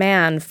this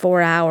man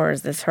 4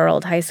 hours, her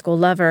old high school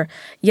lover.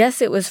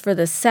 Yes, it was for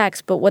the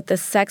sex, but what the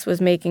sex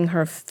was making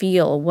her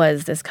feel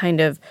was this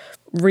kind of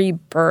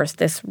rebirth,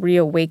 this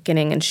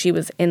reawakening, and she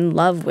was in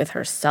love with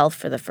herself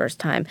for the first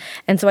time.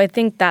 And so I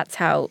think that's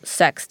how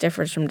sex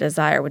differs from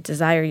desire. With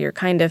desire,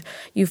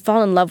 you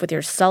fall in love with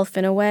yourself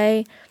in a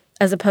way,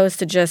 as opposed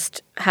to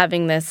just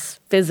having this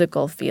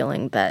physical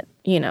feeling that,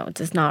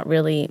 does not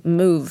really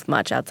move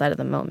much outside of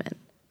the moment.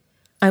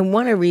 I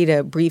want to read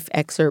a brief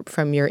excerpt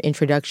from your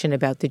introduction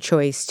about the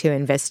choice to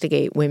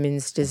investigate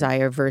women's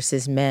desire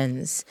versus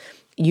men's.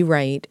 You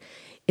write,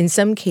 in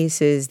some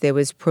cases, there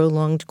was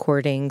prolonged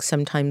courting.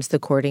 Sometimes the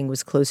courting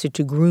was closer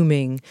to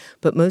grooming,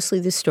 but mostly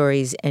the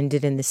stories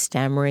ended in the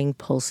stammering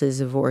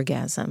pulses of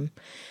orgasm.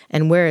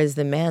 And whereas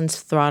the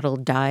man's throttle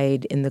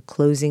died in the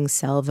closing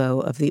salvo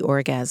of the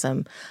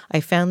orgasm, I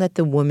found that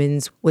the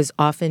woman's was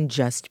often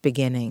just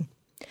beginning.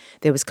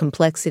 There was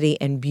complexity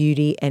and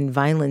beauty and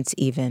violence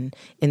even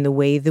in the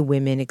way the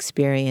women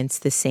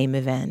experienced the same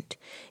event.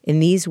 In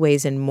these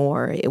ways and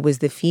more, it was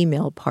the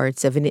female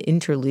parts of an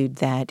interlude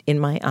that, in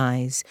my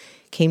eyes,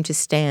 came to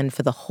stand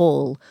for the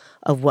whole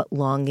of what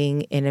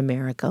longing in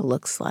America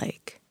looks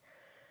like.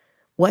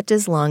 What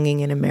does longing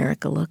in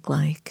America look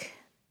like?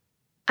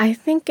 I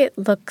think it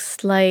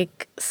looks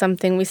like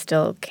something we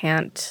still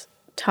can't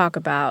talk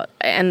about.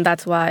 And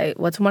that's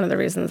what's one of the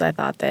reasons I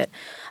thought that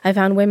I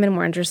found women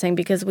more interesting,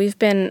 because we've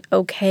been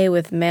okay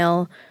with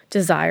male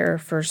desire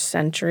for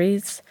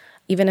centuries.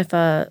 Even if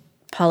a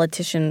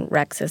politician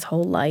wrecks his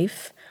whole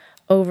life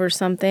over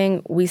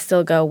something, we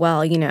still go,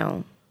 well,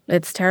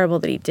 it's terrible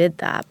that he did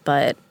that,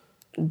 but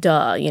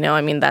duh,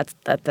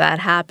 that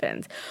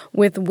happens.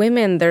 With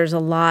women, there's a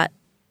lot,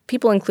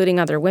 people including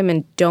other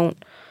women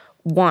don't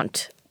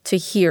want to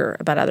hear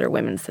about other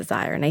women's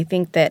desire. And I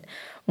think that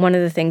one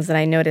of the things that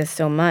I noticed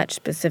so much,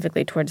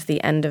 specifically towards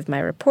the end of my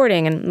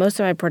reporting, and most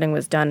of my reporting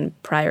was done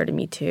prior to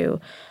Me Too,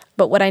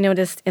 but what I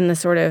noticed in the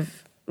sort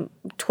of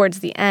towards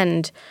the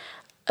end,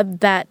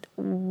 that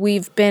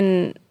we've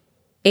been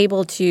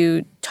able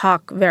to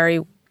talk very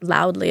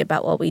loudly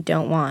about what we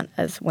don't want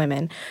as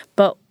women,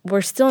 but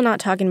we're still not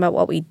talking about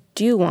what we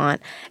do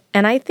want.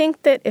 And I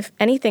think that if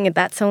anything,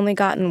 that's only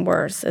gotten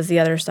worse as the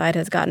other side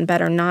has gotten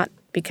better, not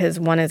because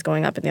one is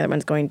going up and the other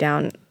one's going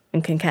down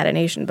in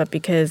concatenation, but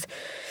because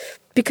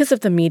of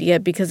the media,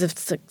 because of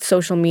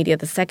social media.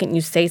 The second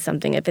you say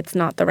something, if it's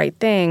not the right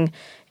thing,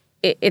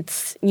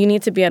 it's you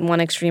need to be at one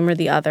extreme or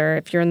the other.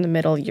 If you're in the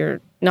middle,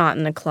 you're not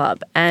in the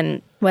club.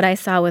 And what I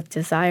saw with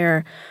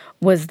desire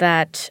was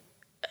that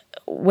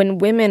when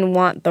women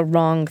want the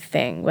wrong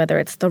thing, whether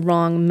it's the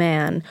wrong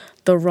man,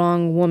 the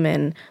wrong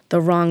woman, the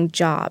wrong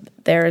job,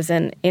 there's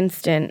an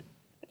instant,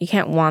 you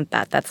can't want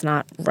that. That's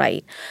not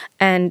right.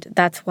 And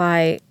that's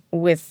why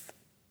with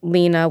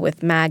Lena,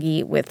 with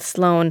Maggie, with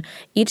Sloane,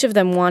 each of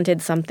them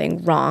wanted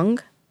something wrong.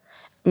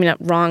 I mean,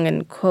 wrong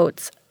in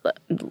quotes.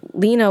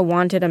 Lena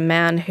wanted a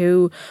man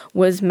who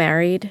was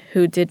married,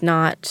 who did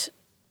not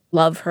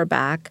love her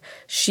back.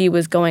 She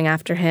was going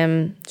after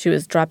him. She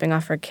was dropping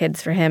off her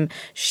kids for him.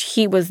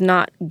 He was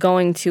not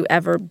going to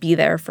ever be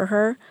there for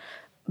her.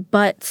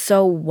 But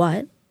so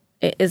what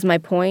is my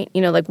point?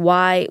 You know, like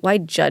why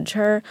judge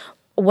her?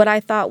 What I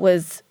thought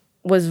was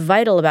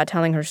vital about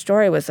telling her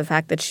story was the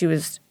fact that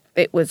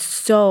it was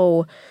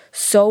so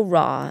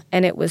raw,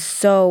 and it was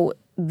so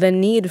the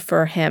need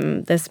for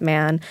him, this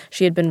man.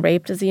 She had been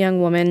raped as a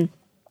young woman.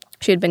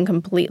 She had been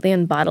completely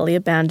and bodily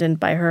abandoned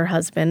by her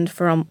husband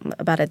for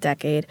about a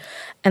decade.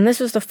 And this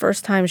was the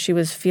first time she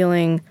was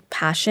feeling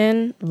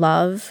passion,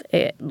 love,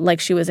 like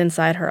she was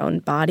inside her own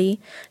body.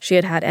 She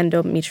had had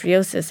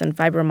endometriosis and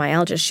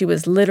fibromyalgia. She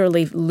was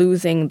literally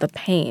losing the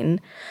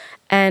pain.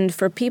 And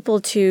for people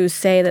to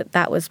say that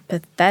that was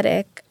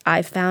pathetic,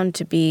 I found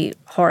to be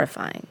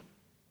horrifying.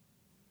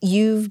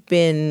 You've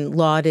been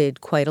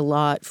lauded quite a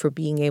lot for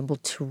being able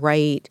to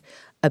write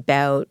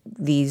about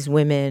these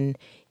women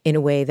in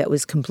a way that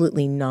was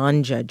completely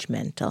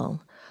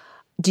non-judgmental.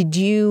 Did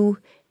you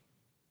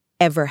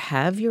ever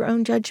have your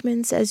own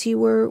judgments as you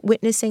were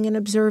witnessing and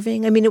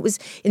observing? I mean, it was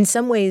in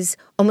some ways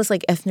almost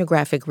like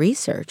ethnographic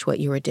research, what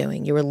you were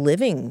doing. You were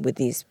living with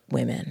these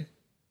women.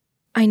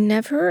 I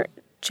never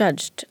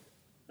judged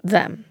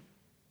them.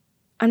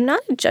 I'm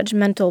not a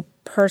judgmental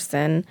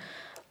person.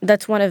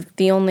 That's one of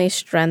the only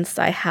strengths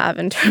I have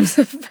in terms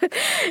of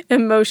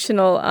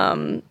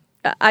emotional.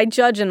 I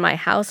judge in my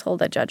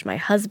household. I judge my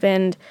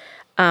husband.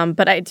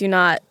 But I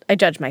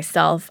judge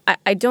myself.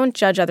 I don't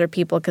judge other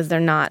people because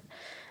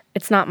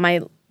it's not my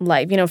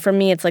life. You know, for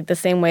me, it's like the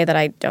same way that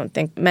I don't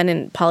think men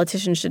and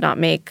politicians should not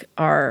make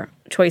our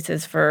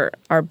choices for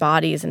our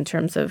bodies in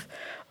terms of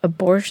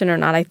abortion or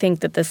not. I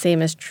think that the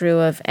same is true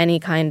of any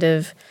kind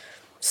of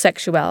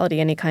sexuality,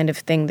 any kind of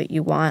thing that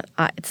you want.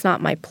 It's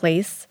not my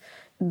place.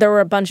 There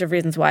were a bunch of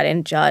reasons why I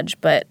didn't judge,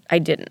 but I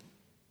didn't.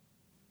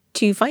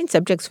 To find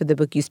subjects for the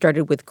book, you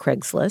started with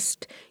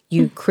Craigslist.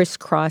 You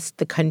crisscrossed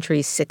the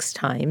country 6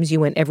 times. You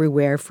went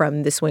everywhere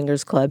from the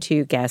swingers club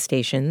to gas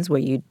stations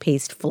where you'd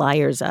paste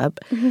flyers up.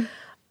 Mm-hmm.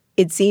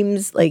 It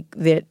seems like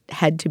that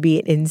had to be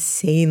an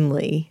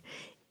insanely,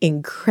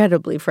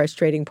 incredibly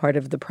frustrating part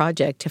of the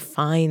project to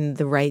find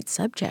the right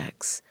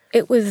subjects.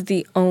 It was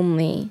the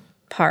only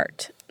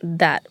part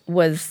that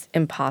was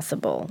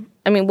impossible.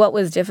 I mean, what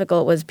was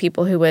difficult was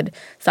people who would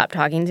stop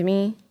talking to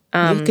me.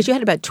 Because you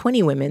had about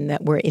 20 women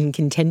that were in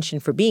contention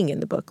for being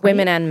in the book, right?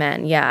 Women and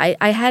men, yeah.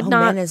 I had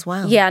not... men as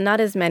well. Yeah, not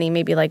as many,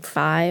 maybe like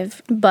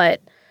 5. But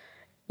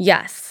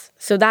yes,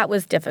 so that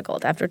was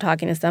difficult. After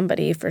talking to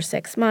somebody for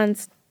 6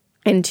 months,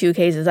 in 2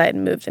 cases I had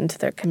moved into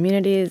their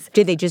communities.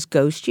 Did they just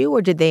ghost you,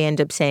 or did they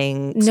end up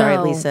saying, sorry,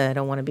 No. Lisa, I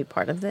don't want to be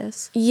part of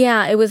this?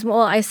 Yeah, it was...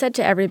 Well, I said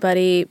to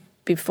everybody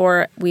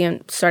before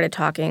we started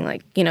talking,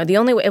 like, you know, the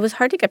only way... It was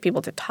hard to get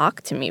people to talk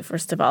to me,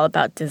 first of all,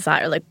 about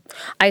desire. Like,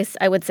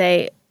 I would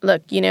say...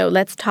 Look, you know,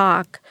 let's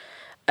talk.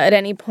 At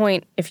any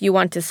point, if you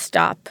want to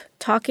stop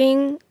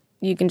talking,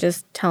 you can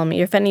just tell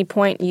me. If at any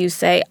point you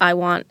say, I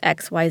want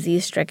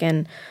XYZ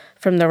stricken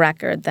from the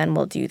record, then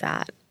we'll do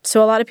that.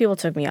 So a lot of people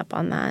took me up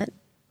on that.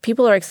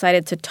 People are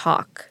excited to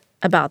talk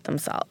about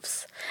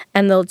themselves,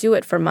 and they'll do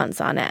it for months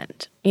on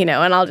end, you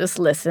know, and I'll just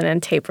listen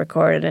and tape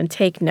record it and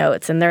take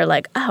notes. And they're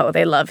like, oh,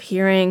 they love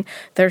hearing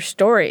their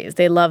stories.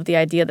 They love the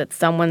idea that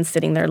someone's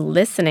sitting there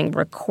listening,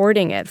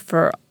 recording it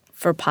for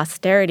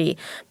posterity.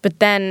 But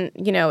then,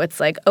 you know, it's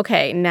like,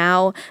 okay,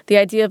 now the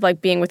idea of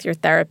like being with your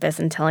therapist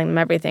and telling them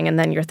everything, and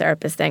then your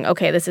therapist saying,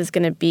 okay, this is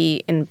going to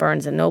be in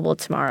Barnes and Noble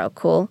tomorrow,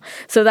 cool.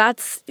 So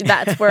that's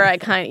where I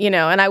kind of, you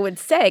know, and I would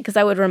say, because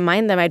I would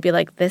remind them, I'd be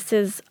like, this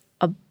is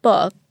a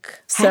book.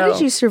 So how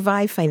did you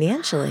survive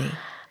financially?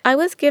 I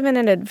was given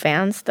an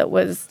advance that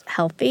was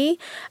healthy.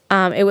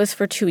 It was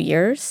for 2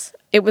 years.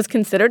 It was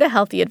considered a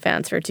healthy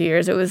advance for 2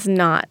 years. It was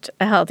not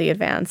a healthy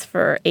advance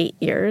for 8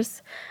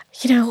 years.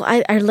 You know,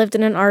 I lived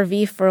in an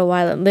RV for a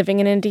while. Living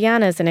in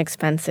Indiana is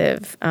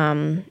inexpensive.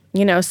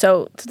 You know,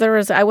 so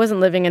I wasn't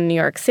living in New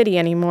York City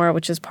anymore,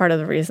 which is part of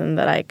the reason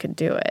that I could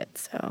do it.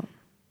 So,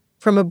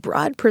 from a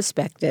broad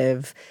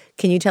perspective,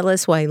 can you tell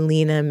us why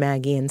Lena,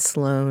 Maggie, and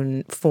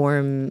Sloane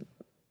form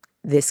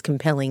this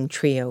compelling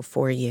trio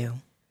for you?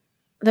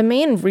 The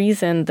main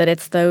reason that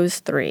it's those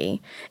 3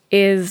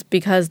 is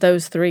because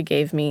those 3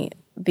 gave me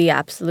the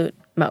absolute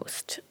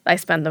most. I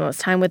spent the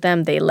most time with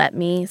them. They let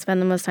me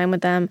spend the most time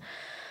with them.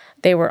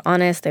 They were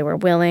honest. They were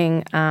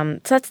willing. So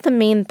that's the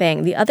main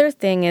thing. The other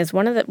thing is,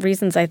 one of the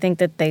reasons I think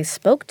that they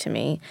spoke to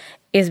me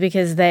is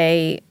because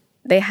they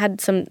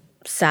had some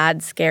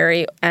sad,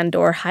 scary, and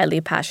or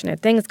highly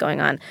passionate things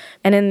going on.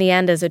 And in the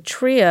end, as a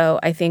trio,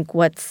 I think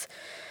what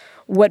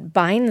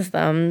binds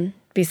them,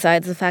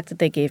 besides the fact that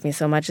they gave me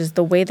so much, is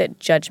the way that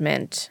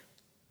judgment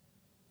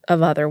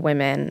of other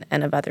women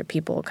and of other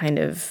people kind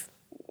of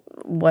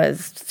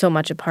was so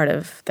much a part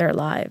of their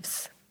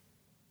lives.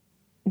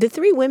 The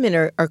three women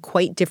are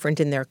quite different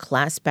in their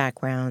class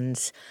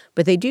backgrounds,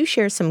 but they do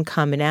share some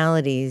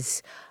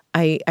commonalities.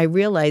 I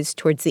realized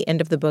towards the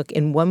end of the book,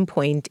 in one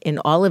point in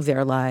all of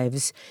their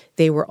lives,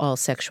 they were all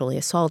sexually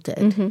assaulted.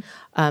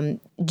 Mm-hmm.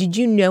 Did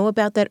you know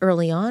about that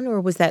early on, or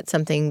was that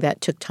something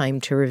that took time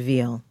to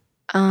reveal?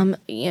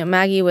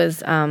 Maggie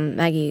was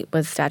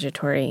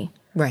statutory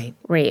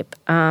rape.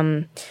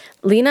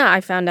 Lena,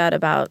 I found out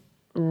about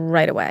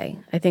right away.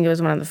 I think it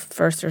was one of the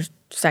first or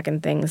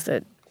second times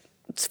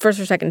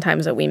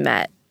that we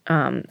met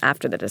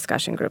after the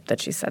discussion group that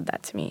she said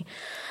that to me.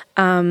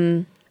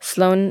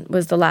 Sloane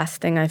was the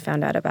last thing I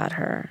found out about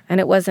her,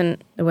 and it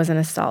wasn't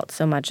assault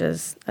so much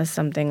as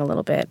something a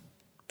little bit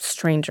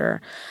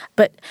stranger.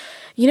 But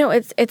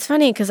it's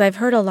funny because I've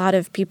heard a lot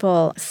of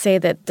people say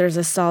that there's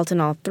assault in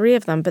all three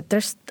of them, but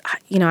there's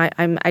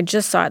I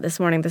just saw it this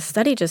morning. The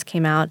study just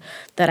came out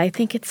that I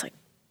think it's like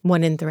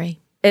 1 in 3.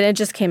 And it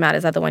just came out.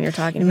 Is that the one you're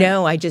talking about?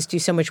 No, I just do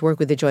so much work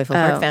with the Joyful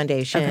Heart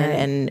Foundation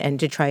and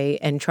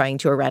trying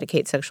to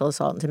eradicate sexual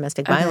assault and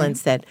domestic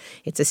violence that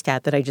it's a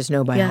stat that I just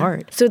know by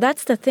heart. So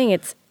that's the thing.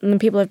 It's when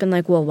people have been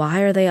like, well,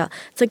 why are they all?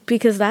 It's like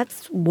because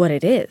that's what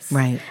it is.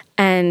 Right.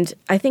 And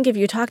I think if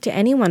you talk to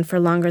anyone for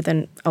longer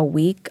than a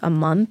week, a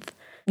month,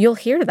 you'll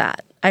hear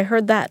that. I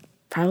heard that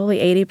probably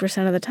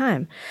 80% of the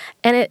time.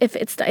 And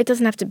it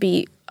doesn't have to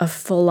be a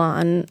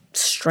full-on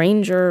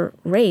stranger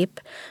rape,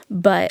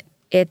 but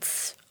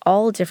it's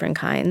all different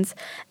kinds.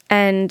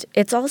 And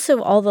it's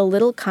also all the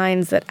little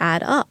kinds that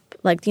add up.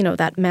 Like,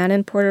 that man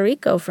in Puerto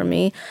Rico for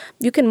me,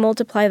 you can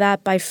multiply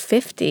that by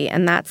 50,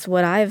 and that's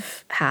what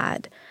I've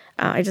had.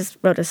 I just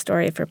wrote a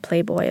story for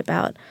Playboy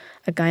about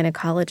a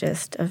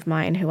gynecologist of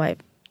mine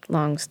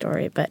long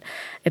story, but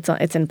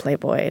it's in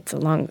Playboy. It's a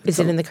long... Is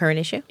it in the current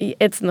issue?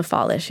 It's in the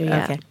fall issue,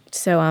 yeah. Okay.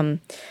 So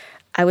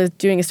I was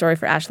doing a story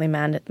for Ashley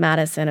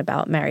Madison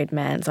about married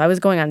men. So I was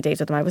going on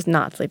dates with them. I was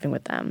not sleeping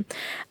with them.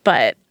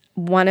 But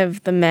one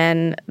of the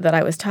men that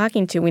I was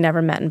talking to, we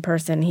never met in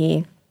person.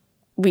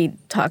 We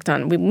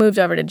moved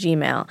over to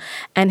Gmail,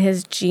 and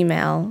his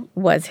Gmail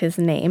was his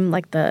name,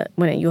 like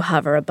when you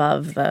hover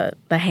above the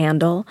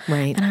handle.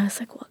 Right. And I was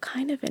like, what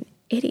kind of an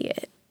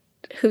idiot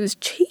who's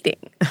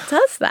cheating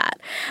does that?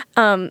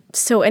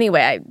 So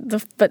anyway,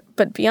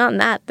 but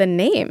beyond that, the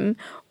name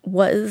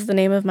was the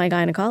name of my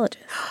gynecologist.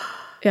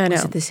 Yeah, I know.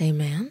 Was it the same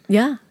man?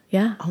 Yeah.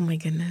 Oh my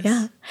goodness.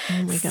 Yeah.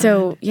 Oh my God.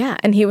 So yeah,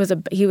 and he was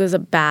a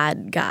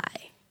bad guy.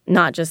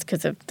 Not just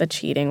because of the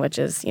cheating, which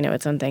is,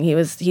 its own thing.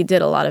 He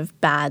did a lot of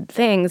bad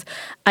things.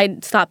 I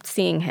stopped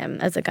seeing him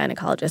as a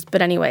gynecologist.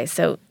 But anyway,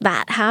 so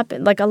that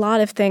happened. Like a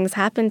lot of things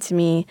happened to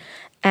me.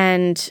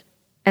 And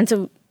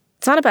so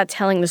it's not about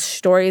telling the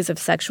stories of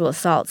sexual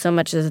assault so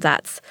much as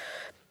that's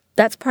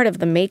part of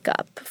the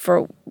makeup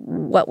for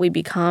what we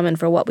become and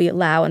for what we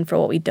allow and for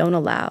what we don't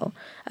allow.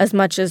 As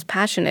much as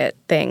passionate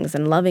things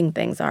and loving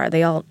things are,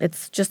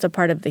 it's just a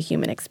part of the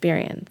human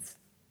experience.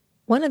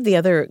 One of the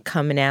other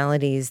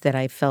commonalities that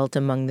I felt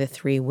among the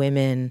three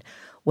women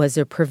was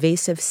a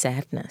pervasive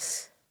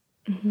sadness.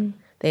 Mm-hmm.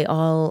 They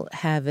all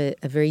have a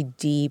very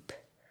deep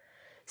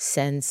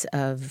sense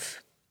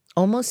of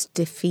almost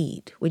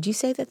defeat. Would you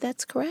say that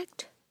that's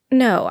correct?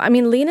 No. I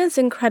mean, Lena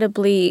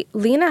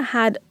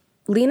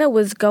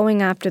was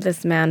going after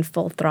this man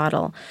full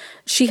throttle.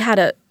 She had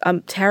a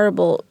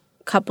terrible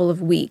couple of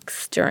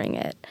weeks during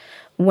it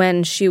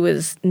when she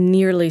was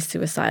nearly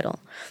suicidal.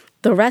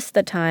 The rest of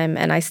the time,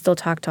 and I still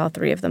talk to all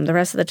three of them, the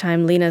rest of the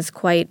time Lena's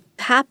quite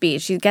happy.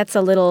 She gets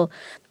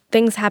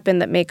things happen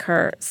that make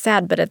her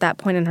sad, but at that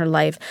point in her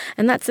life.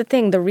 And that's the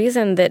thing, the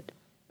reason that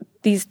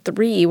these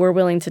three were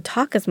willing to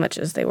talk as much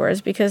as they were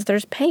is because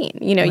there's pain.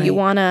 Right. You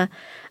want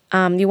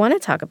to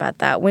talk about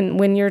that.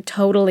 When you're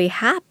totally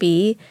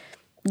happy,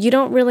 you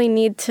don't really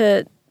need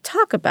to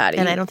talk about it.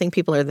 And I don't think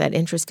people are that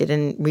interested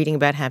in reading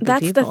about happy people.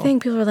 That's the thing.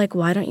 People are like,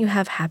 why don't you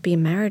have happy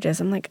marriages?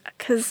 I'm like,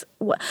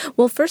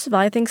 well, first of all,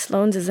 I think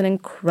Sloane's is an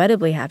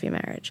incredibly happy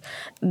marriage.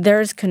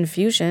 There's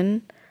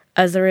confusion,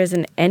 as there is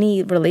in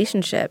any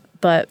relationship.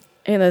 But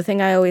the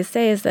thing I always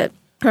say is that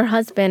her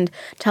husband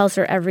tells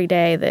her every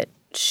day that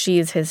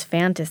she's his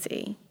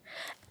fantasy.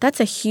 That's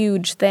a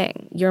huge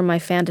thing. You're my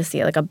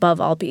fantasy, like above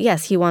all.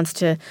 Yes, he wants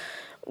to...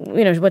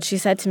 what she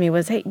said to me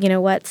was, hey, you know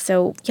what?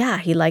 So, yeah,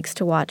 he likes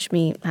to watch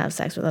me have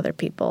sex with other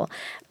people,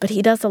 but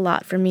he does a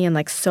lot for me, and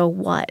like, so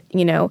what,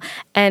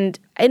 And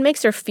it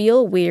makes her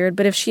feel weird,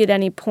 but if she at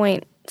any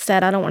point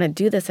said, I don't want to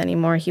do this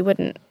anymore, he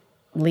wouldn't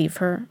leave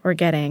her or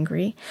get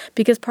angry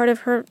because part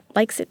of her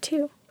likes it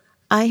too.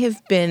 I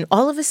have been,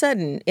 all of a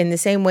sudden, in the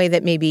same way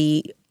that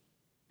maybe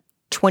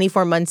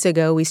 24 months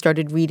ago we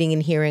started reading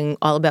and hearing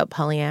all about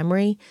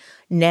polyamory.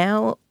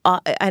 Now,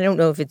 I don't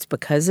know if it's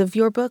because of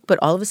your book, but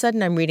all of a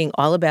sudden I'm reading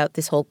all about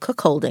this whole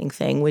cuckolding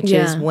thing, which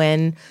is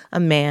when a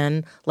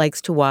man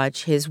likes to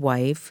watch his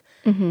wife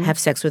have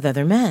sex with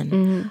other men.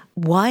 Mm-hmm.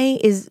 Why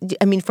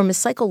from a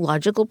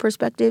psychological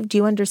perspective, do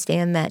you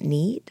understand that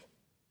need?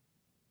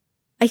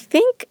 I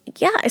think,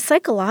 yeah,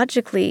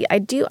 psychologically,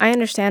 I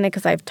understand it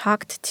because I've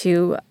talked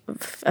to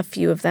a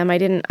few of them.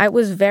 I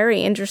was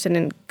very interested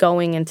in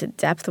going into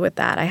depth with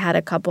that. I had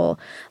a couple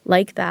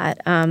like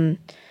that.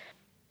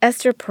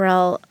 Esther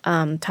Perel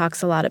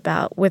talks a lot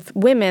about, with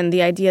women,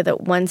 the idea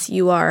that once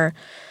you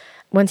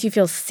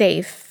feel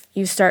safe,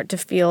 you start to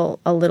feel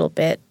a little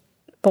bit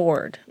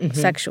bored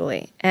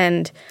sexually.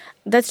 And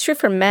that's true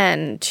for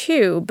men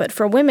too, but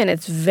for women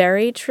it's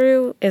very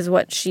true, is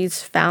what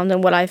she's found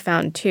and what I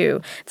found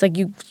too. It's like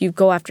you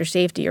go after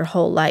safety your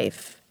whole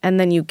life and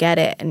then you get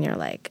it and you're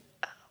like,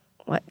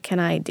 what can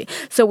I do?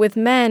 So with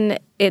men,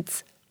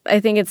 I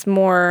think it's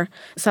more,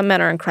 some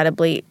men are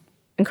incredibly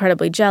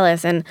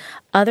jealous, and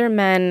other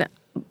men,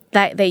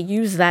 that they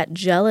use that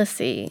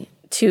jealousy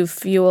to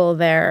fuel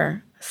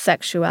their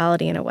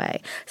sexuality in a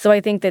way. So I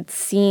think that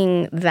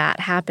seeing that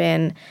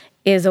happen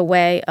is a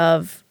way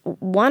of,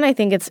 one, I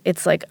think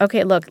it's like,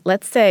 okay, look,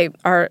 let's say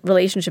our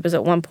relationship is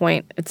at one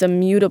point, it's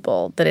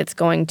immutable, that it's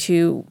going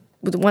to,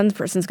 one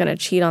person's going to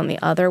cheat on the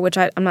other, which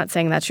I'm not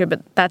saying that's true,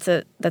 but that's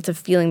a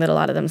feeling that a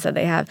lot of them said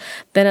they have.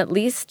 Then at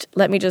least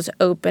let me just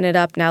open it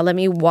up now. Let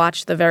me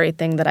watch the very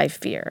thing that I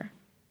fear.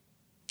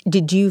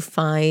 Did you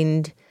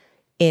find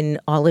in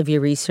all of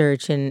your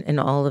research and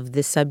all of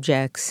the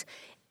subjects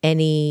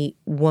any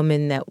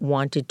woman that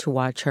wanted to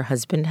watch her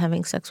husband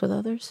having sex with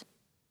others?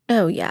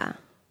 Oh, yeah.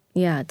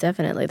 Yeah,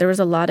 definitely. There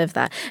was a lot of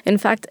that. In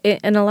fact,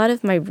 in a lot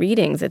of my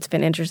readings, it's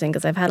been interesting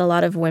because I've had a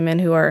lot of women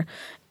who are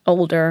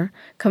older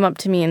come up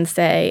to me and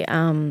say,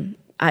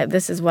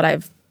 this is what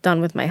I've done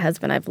with my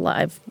husband.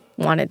 I've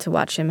wanted to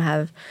watch him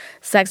have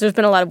sex. There's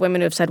been a lot of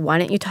women who have said, why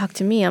didn't you talk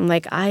to me? I'm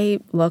like, I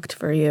looked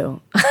for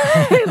you.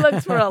 I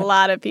looked for a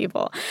lot of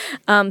people.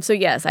 So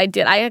yes, I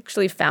did. I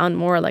actually found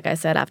more, like I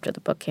said, after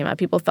the book came out,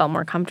 people felt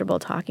more comfortable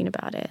talking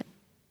about it.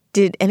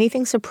 Did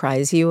anything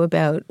surprise you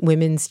about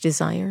women's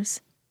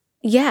desires?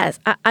 Yes,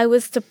 I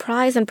was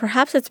surprised, and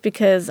perhaps it's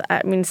because,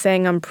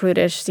 saying I'm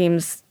prudish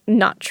seems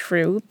not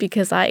true,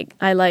 because I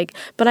like,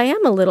 but I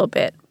am a little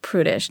bit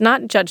prudish,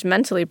 not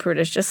judgmentally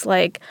prudish, just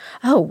like,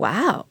 oh,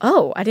 wow,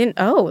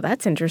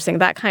 that's interesting,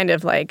 that kind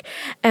of like,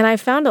 and I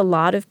found a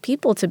lot of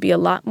people to be a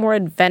lot more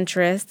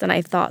adventurous than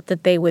I thought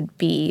that they would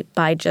be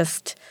by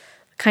just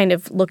kind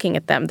of looking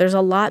at them. There's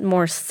a lot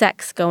more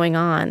sex going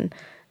on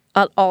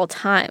at all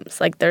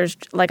times. Like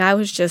I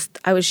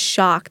was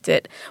shocked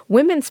at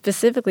women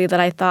specifically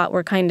that I thought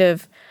were kind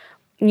of,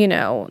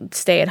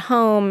 stay at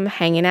home,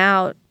 hanging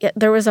out.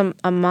 There was a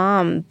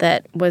mom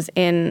that was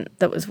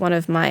one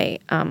of my,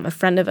 a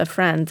friend of a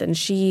friend, and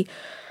she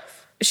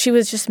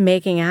was just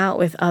making out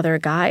with other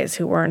guys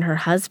who weren't her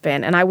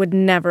husband. And I would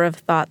never have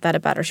thought that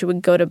about her. She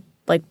would go to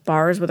like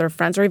bars with her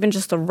friends, or even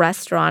just a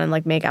restaurant, and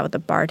like make out with the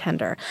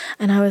bartender.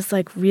 And I was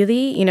like,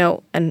 really?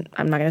 And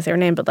I'm not going to say her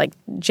name, but like,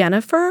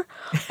 Jennifer?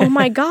 Oh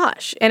my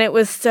gosh. And it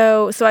was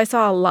so I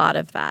saw a lot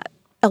of that.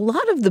 A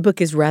lot of the book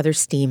is rather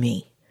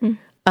steamy.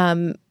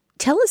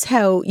 Tell us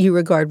how you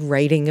regard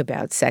writing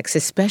about sex,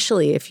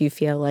 especially if you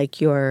feel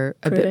like you're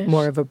a bit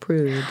more of a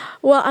prude.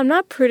 Well, I'm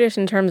not prudish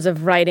in terms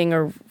of writing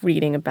or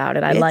reading about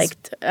it. I like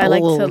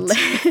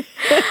to.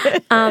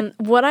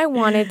 What I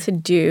wanted to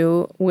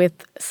do with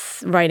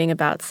writing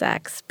about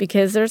sex,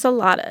 because there's a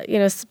lot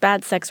of,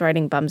 bad sex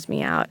writing bums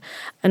me out.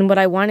 And what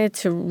I wanted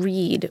to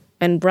read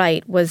and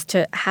write was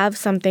to have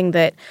something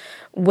that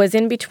was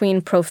in between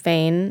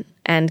profane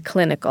and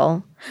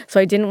clinical. So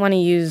I didn't want to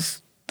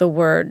use the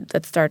word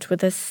that starts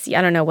with a C.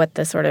 I don't know what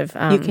the sort of...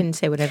 you can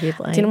say whatever you'd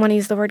like. I didn't want to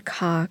use the word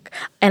cock,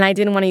 and I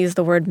didn't want to use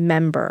the word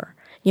member.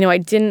 I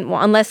didn't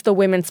want, unless the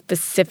women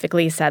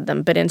specifically said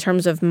them. But in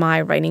terms of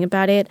my writing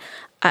about it,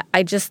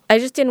 I just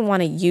didn't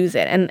want to use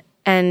it.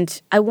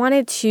 And I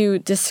wanted to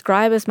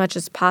describe as much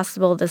as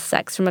possible the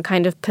sex from a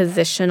kind of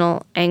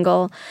positional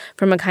angle,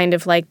 from a kind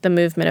of like the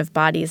movement of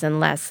bodies,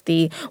 and less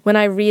when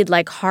I read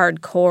like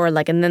hardcore,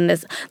 like, and then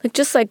this, like,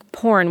 just like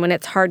porn, when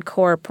it's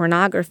hardcore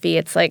pornography,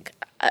 it's like,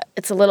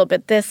 it's a little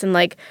bit this, and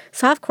like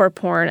softcore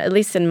porn, at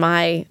least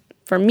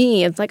for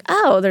me, it's like,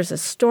 oh, there's a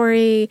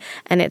story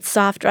and it's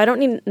softer. I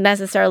don't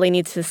necessarily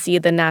need to see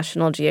the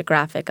National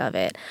Geographic of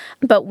it.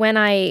 But when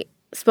I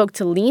spoke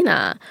to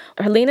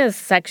Lena's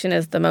section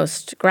is the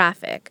most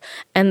graphic.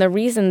 And the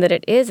reason that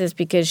it is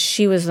because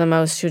she was the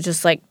most who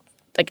just like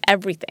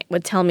everything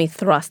would tell me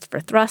thrust for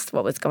thrust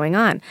what was going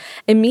on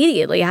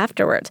immediately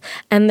afterwards.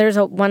 And there's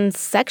one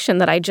section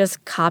that I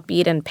just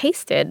copied and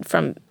pasted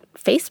from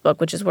Facebook,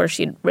 which is where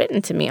she'd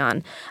written to me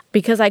on,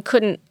 because I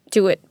couldn't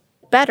do it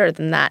better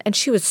than that. And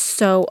she was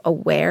so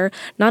aware,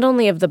 not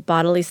only of the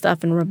bodily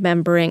stuff and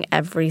remembering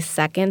every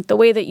second, the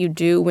way that you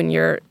do when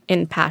you're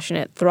in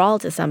passionate thrall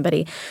to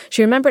somebody.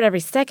 She remembered every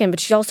second, but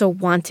she also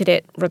wanted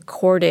it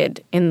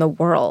recorded in the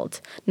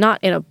world, not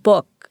in a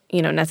book,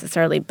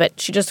 necessarily, but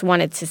she just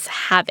wanted to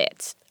have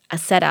it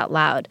said out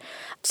loud.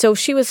 So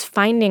she was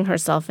finding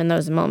herself in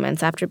those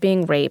moments after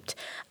being raped,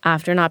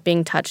 after not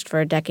being touched for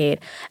a decade.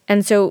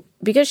 And so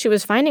because she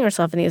was finding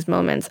herself in these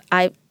moments,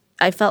 I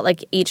I felt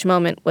like each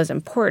moment was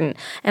important.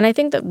 And I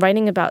think that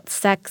writing about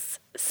sex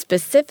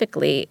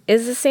specifically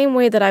is the same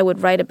way that I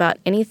would write about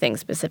anything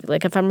specifically.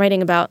 Like if I'm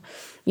writing about,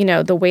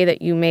 the way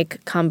that you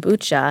make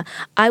kombucha,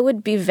 I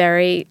would be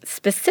very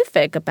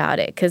specific about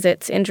it because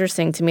it's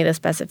interesting to me, the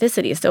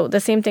specificity. So the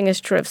same thing is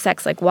true of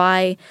sex. Like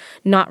why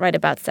not write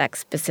about sex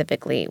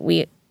specifically?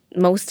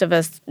 Most of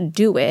us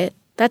do it.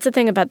 That's the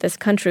thing about this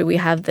country. We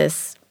have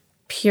this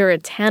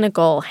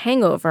puritanical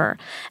hangover,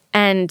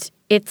 and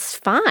it's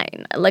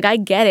fine. Like, I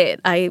get it.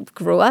 I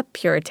grew up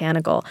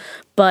puritanical.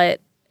 But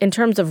in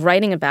terms of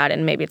writing about it,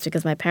 and maybe it's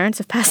because my parents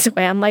have passed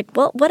away, I'm like,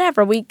 well,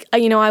 whatever.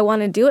 I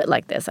want to do it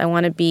like this. I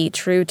want to be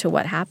true to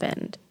what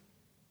happened.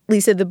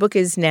 Lisa, the book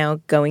is now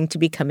going to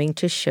be coming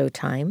to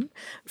Showtime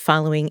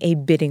following a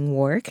bidding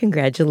war.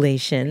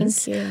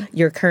 Congratulations. Thank you.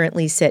 You're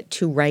currently set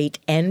to write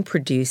and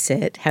produce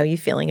it. How are you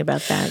feeling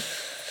about that?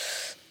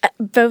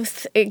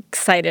 Both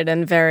excited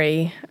and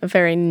very,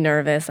 very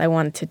nervous. I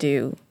wanted to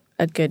do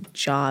a good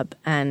job,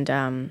 and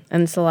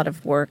it's a lot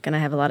of work, and I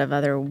have a lot of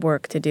other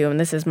work to do, and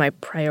this is my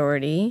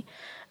priority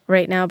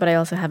right now, but I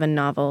also have a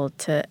novel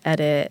to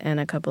edit and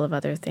a couple of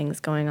other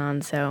things going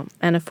on,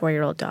 and a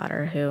 4-year-old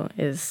daughter who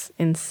is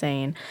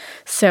insane.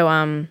 So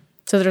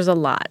there's a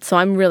lot. So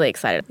I'm really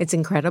excited. It's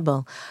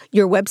incredible.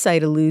 Your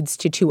website alludes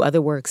to 2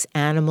 other works,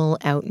 Animal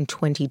out in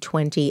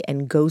 2020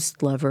 and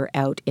Ghost Lover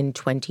out in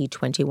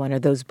 2021. Are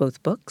those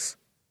both books?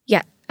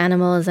 Yeah.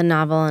 Animal is a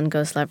novel and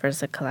Ghost Lover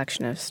is a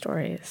collection of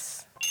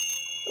stories.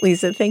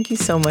 Lisa, thank you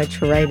so much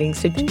for writing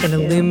such an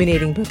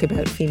illuminating book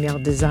about female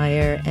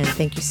desire, and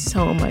thank you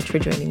so much for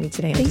joining me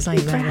today on Design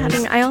Matters. Thank you for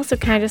having me.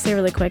 Can I just say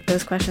really quick,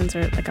 those questions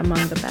are like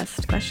among the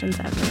best questions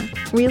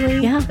ever.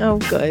 Really? Yeah. Oh,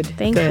 good.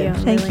 Thank you.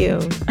 Thank you.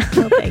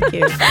 Oh, thank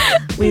you.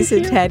 Lisa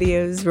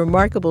Taddeo's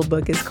remarkable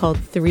book is called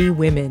 3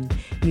 Women.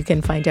 You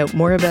can find out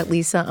more about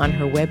Lisa on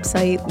her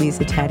website,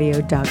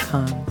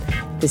 lisataddeo.com.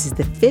 This is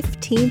the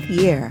 15th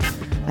year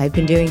I've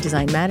been doing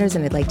Design Matters,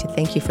 and I'd like to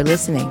thank you for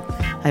listening.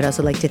 I'd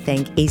also like to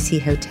thank AC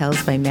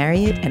Hotels by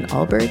Marriott and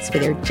Allbirds for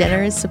their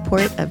generous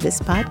support of this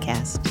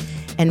podcast.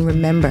 And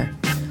remember,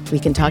 we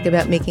can talk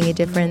about making a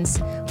difference,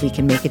 we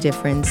can make a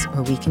difference,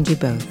 or we can do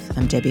both.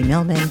 I'm Debbie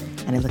Millman,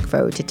 and I look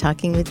forward to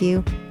talking with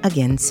you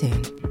again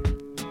soon.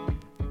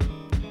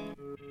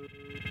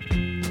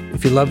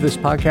 If you love this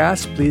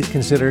podcast, please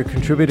consider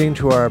contributing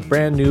to our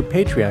brand new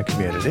Patreon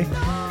community.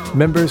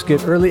 Members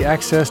get early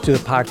access to the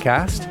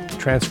podcast,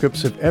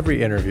 transcripts of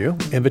every interview,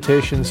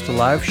 invitations to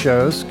live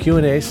shows,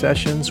 Q&A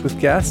sessions with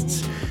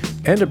guests,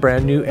 and a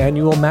brand new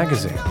annual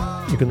magazine.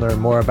 You can learn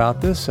more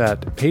about this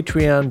at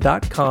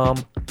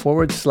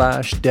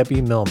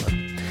patreon.com/Debbie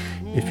Millman.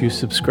 If you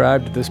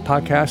subscribe to this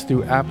podcast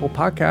through Apple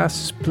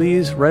Podcasts,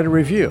 please write a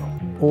review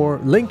or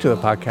link to the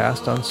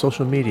podcast on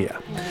social media.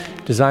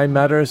 Design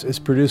Matters is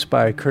produced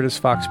by Curtis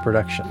Fox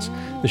Productions.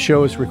 The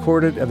show is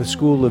recorded at the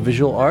School of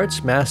Visual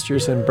Arts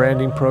Masters in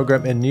Branding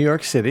program in New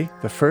York City,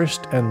 the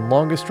first and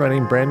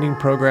longest-running branding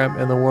program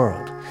in the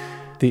world.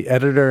 The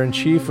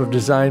editor-in-chief of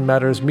Design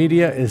Matters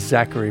Media is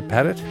Zachary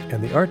Pettit,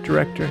 and the art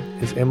director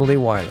is Emily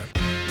Weiland.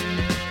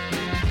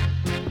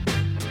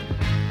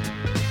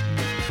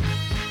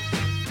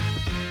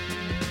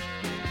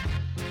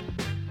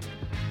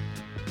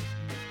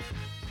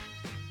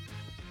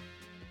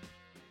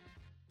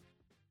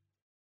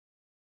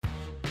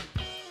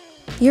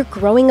 You're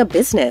growing a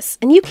business,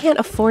 and you can't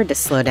afford to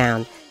slow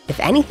down. If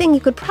anything, you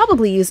could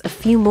probably use a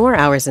few more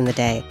hours in the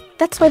day.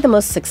 That's why the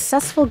most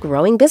successful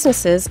growing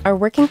businesses are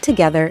working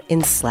together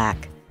in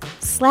Slack.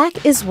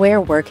 Slack is where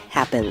work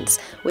happens,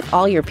 with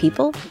all your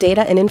people,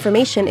 data, and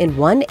information in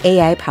one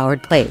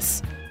AI-powered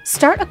place.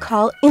 Start a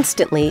call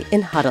instantly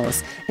in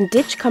huddles and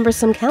ditch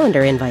cumbersome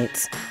calendar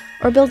invites.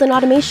 Or build an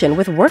automation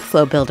with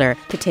Workflow Builder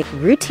to take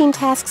routine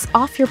tasks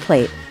off your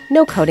plate,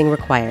 no coding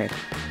required.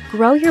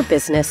 Grow your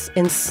business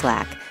in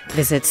Slack.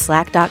 Visit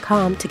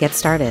slack.com to get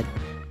started.